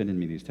keep sending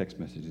me these text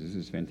messages. This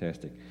is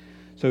fantastic.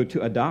 So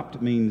to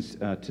adopt means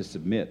to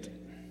submit.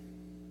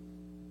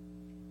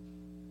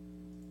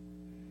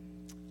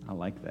 I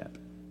like that.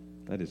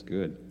 That is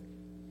good.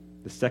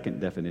 The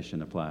second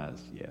definition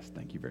applies. Yes,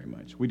 thank you very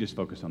much. We just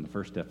focus on the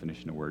first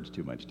definition of words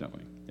too much, don't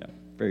we? Yeah,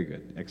 very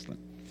good. Excellent.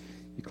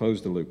 You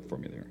closed the loop for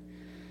me there.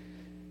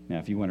 Now,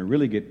 if you want to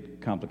really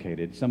get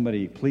complicated,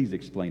 somebody please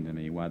explain to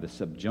me why the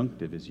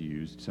subjunctive is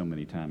used so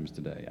many times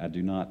today. I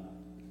do not...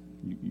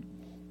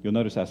 You'll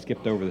notice I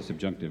skipped over the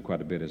subjunctive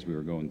quite a bit as we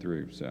were going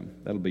through, so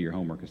that'll be your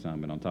homework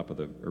assignment on top of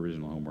the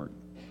original homework.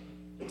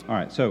 All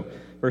right, so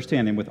verse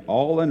 10, and with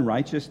all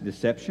unrighteous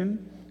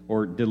deception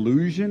or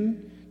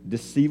delusion,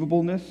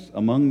 deceivableness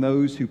among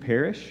those who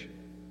perish,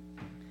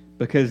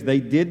 because they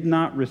did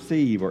not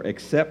receive or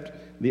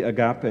accept the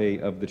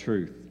agape of the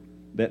truth,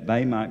 that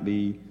they might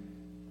be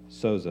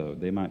sozo,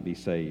 they might be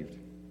saved.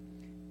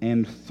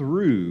 And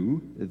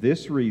through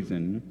this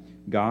reason,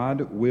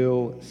 God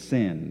will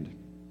send,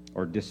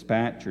 or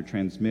dispatch, or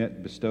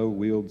transmit, bestow,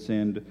 wield,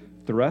 send,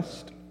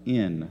 thrust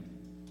in.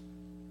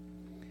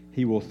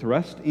 He will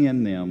thrust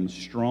in them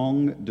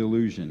strong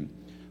delusion.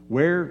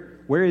 Where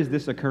is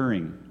this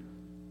occurring?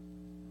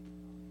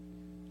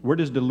 Where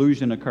does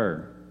delusion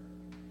occur?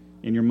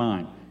 In your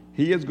mind.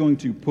 He is going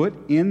to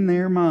put in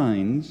their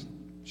minds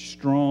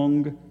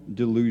strong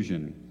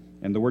delusion.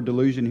 And the word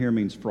delusion here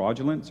means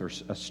fraudulence or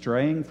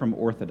straying from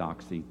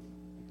orthodoxy.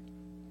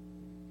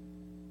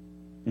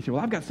 You say,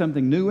 well, I've got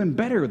something new and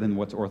better than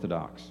what's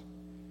orthodox.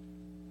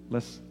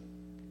 Let's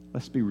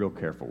be real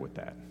careful with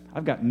that.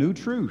 I've got new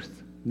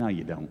truth. No,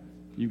 you don't.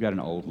 You've got an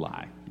old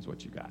lie, is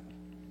what you got.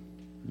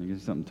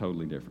 It's something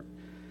totally different.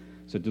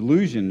 So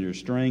delusion, you're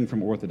straying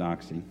from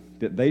orthodoxy.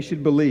 That they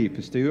should believe,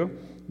 pisteuo,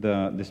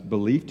 this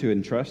belief to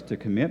entrust, to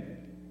commit,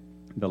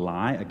 the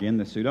lie, again,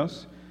 the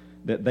pseudos,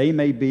 that they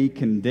may be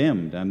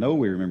condemned. I know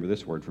we remember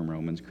this word from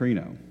Romans,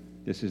 krino.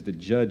 This is the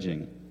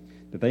judging.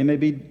 That they may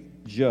be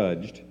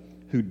judged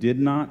who did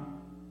not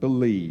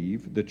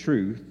believe the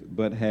truth,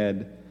 but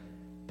had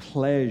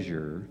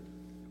pleasure,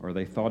 or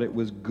they thought it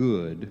was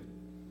good,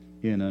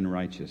 in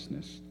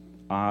unrighteousness.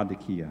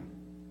 Adikia,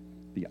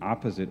 the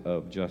opposite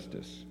of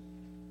justice.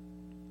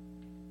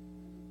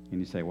 And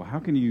you say, well, how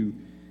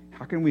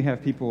can we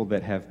have people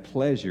that have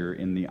pleasure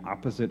in the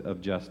opposite of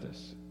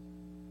justice?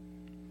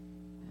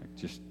 Like,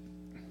 just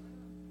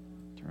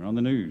turn on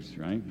the news,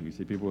 right? You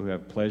see people who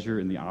have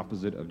pleasure in the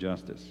opposite of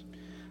justice.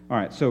 All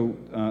right, so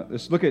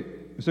let's look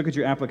at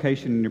your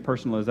application and your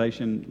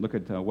personalization. Look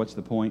at what's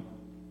the point.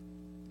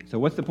 So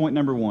what's the point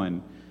number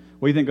one?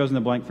 What do you think goes in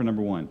the blank for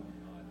number one?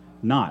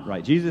 Not,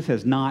 right? Jesus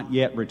has not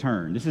yet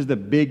returned. This is the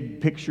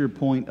big picture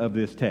point of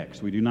this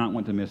text. We do not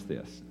want to miss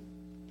this.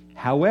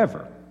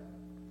 However,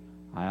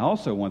 I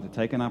also want to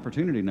take an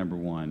opportunity, number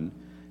one,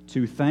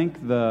 to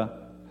thank the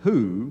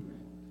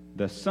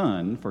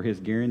Son, for his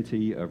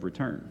guarantee of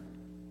return.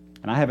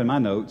 And I have in my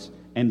notes,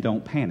 and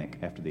don't panic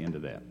after the end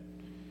of that,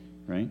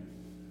 right?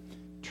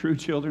 True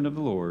children of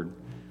the Lord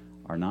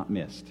are not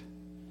missed.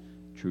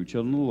 True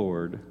children of the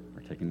Lord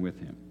are taken with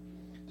him.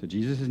 So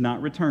Jesus has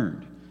not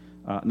returned.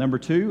 Number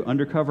two,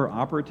 undercover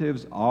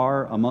operatives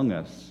are among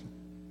us.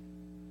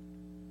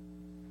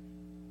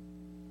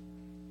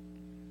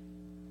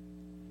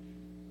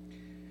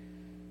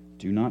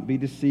 Do not be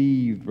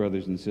deceived,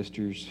 brothers and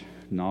sisters.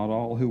 Not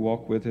all who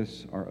walk with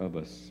us are of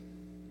us.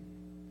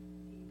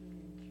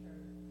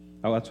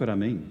 Oh, that's what I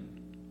mean.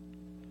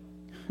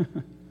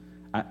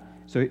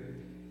 So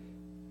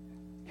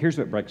here's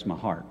what breaks my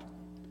heart.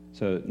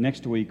 So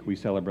next week we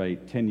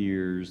celebrate 10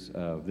 years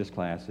of this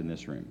class in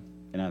this room.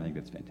 And I think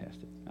that's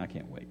fantastic. I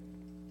can't wait.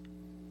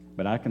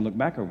 But I can look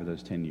back over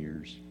those 10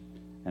 years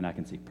and I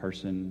can see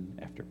person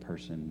after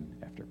person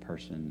after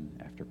person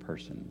after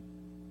person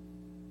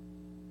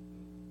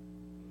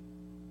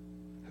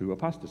who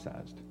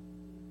apostatized.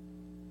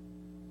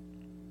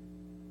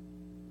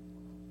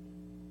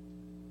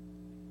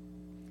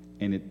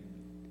 And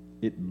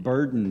it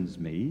burdens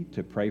me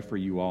to pray for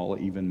you all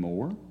even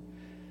more,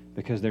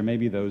 because there may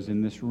be those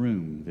in this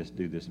room that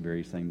do this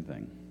very same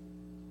thing.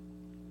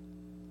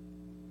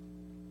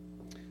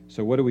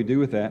 So what do we do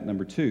with that?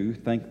 Number two,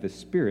 thank the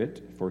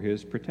Spirit for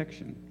his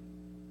protection.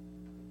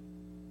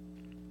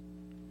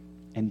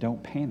 And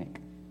don't panic,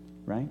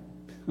 right?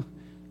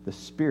 The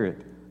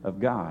Spirit of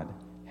God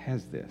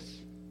has this.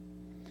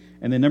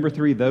 And then number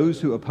three, those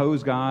who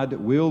oppose God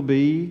will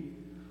be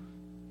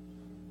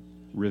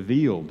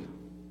revealed.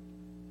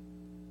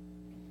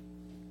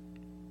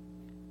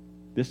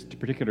 This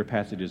particular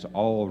passage is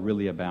all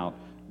really about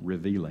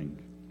revealing.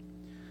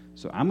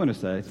 So I'm going to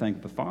say,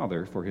 thank the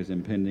Father for his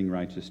impending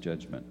righteous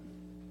judgment.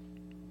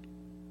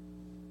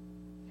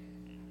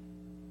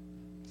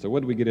 So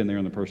what do we get in there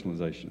on the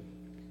personalization?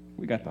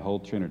 We got the whole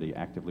Trinity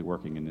actively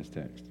working in this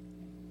text.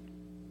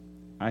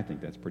 I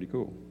think that's pretty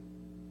cool.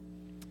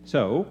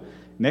 So,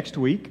 next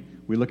week,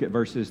 we look at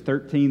verses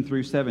 13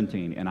 through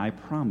 17, and I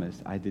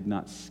promise I did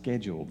not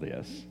schedule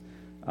this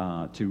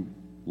to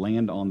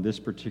land on this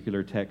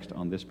particular text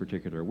on this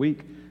particular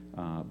week,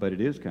 but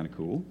it is kind of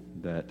cool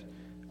that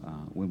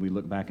when we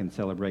look back and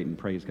celebrate and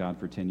praise God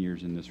for 10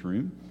 years in this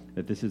room,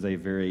 that this is a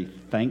very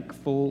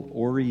thankful,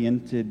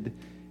 oriented,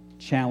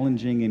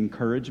 challenging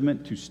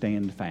encouragement to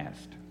stand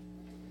fast,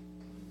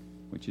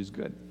 which is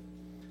good.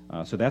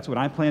 So that's what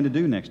I plan to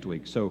do next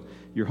week. So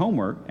your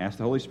homework, ask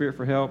the Holy Spirit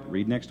for help,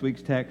 read next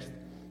week's text.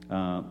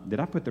 Did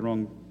I put the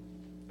wrong,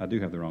 I do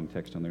have the wrong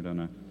text on there, don't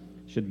I?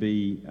 Should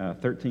be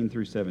 13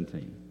 through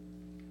 17.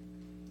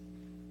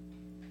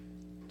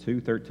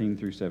 2:13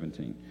 through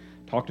 17.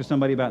 Talk to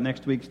somebody about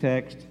next week's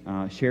text,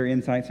 share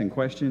insights and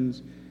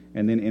questions,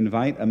 and then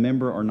invite a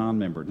member or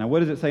non-member. Now, what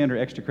does it say under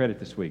extra credit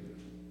this week?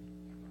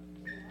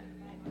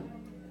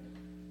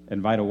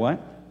 Invite a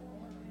what?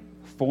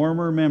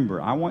 Former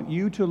member. I want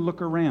you to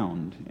look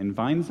around and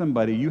find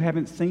somebody you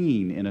haven't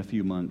seen in a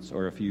few months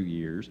or a few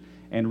years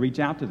and reach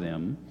out to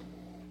them,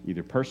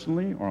 either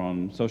personally or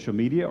on social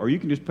media, or you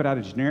can just put out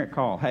a generic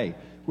call. Hey,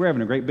 we're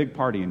having a great big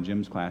party in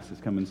Jim's class this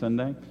coming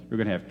Sunday. We're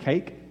going to have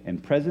cake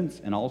and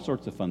presents and all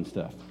sorts of fun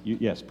stuff.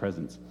 Yes,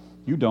 presents.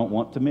 You don't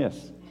want to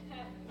miss.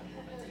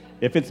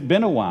 If it's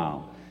been a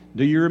while,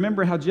 do you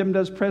remember how Jim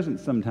does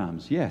presents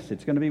sometimes? Yes,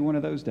 it's going to be one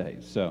of those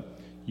days. So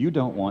you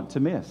don't want to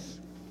miss.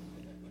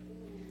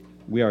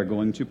 We are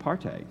going to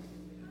partay.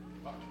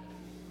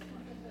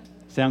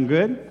 Sound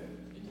good?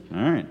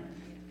 All right.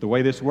 The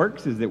way this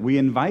works is that we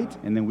invite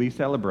and then we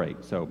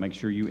celebrate. So make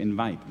sure you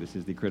invite. This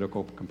is the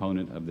critical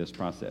component of this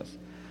process.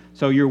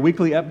 So your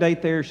weekly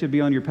update there should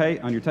be on your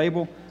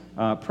table.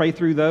 Pray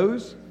through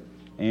those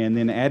and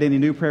then add any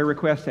new prayer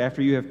requests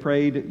after you have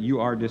prayed.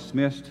 You are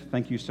dismissed.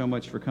 Thank you so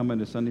much for coming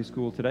to Sunday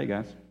school today,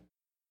 guys.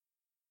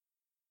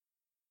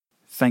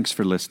 Thanks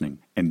for listening.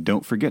 And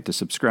don't forget to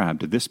subscribe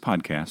to this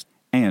podcast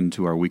and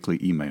to our weekly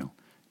email.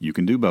 You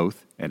can do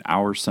both at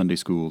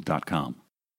OurSundaySchool.com.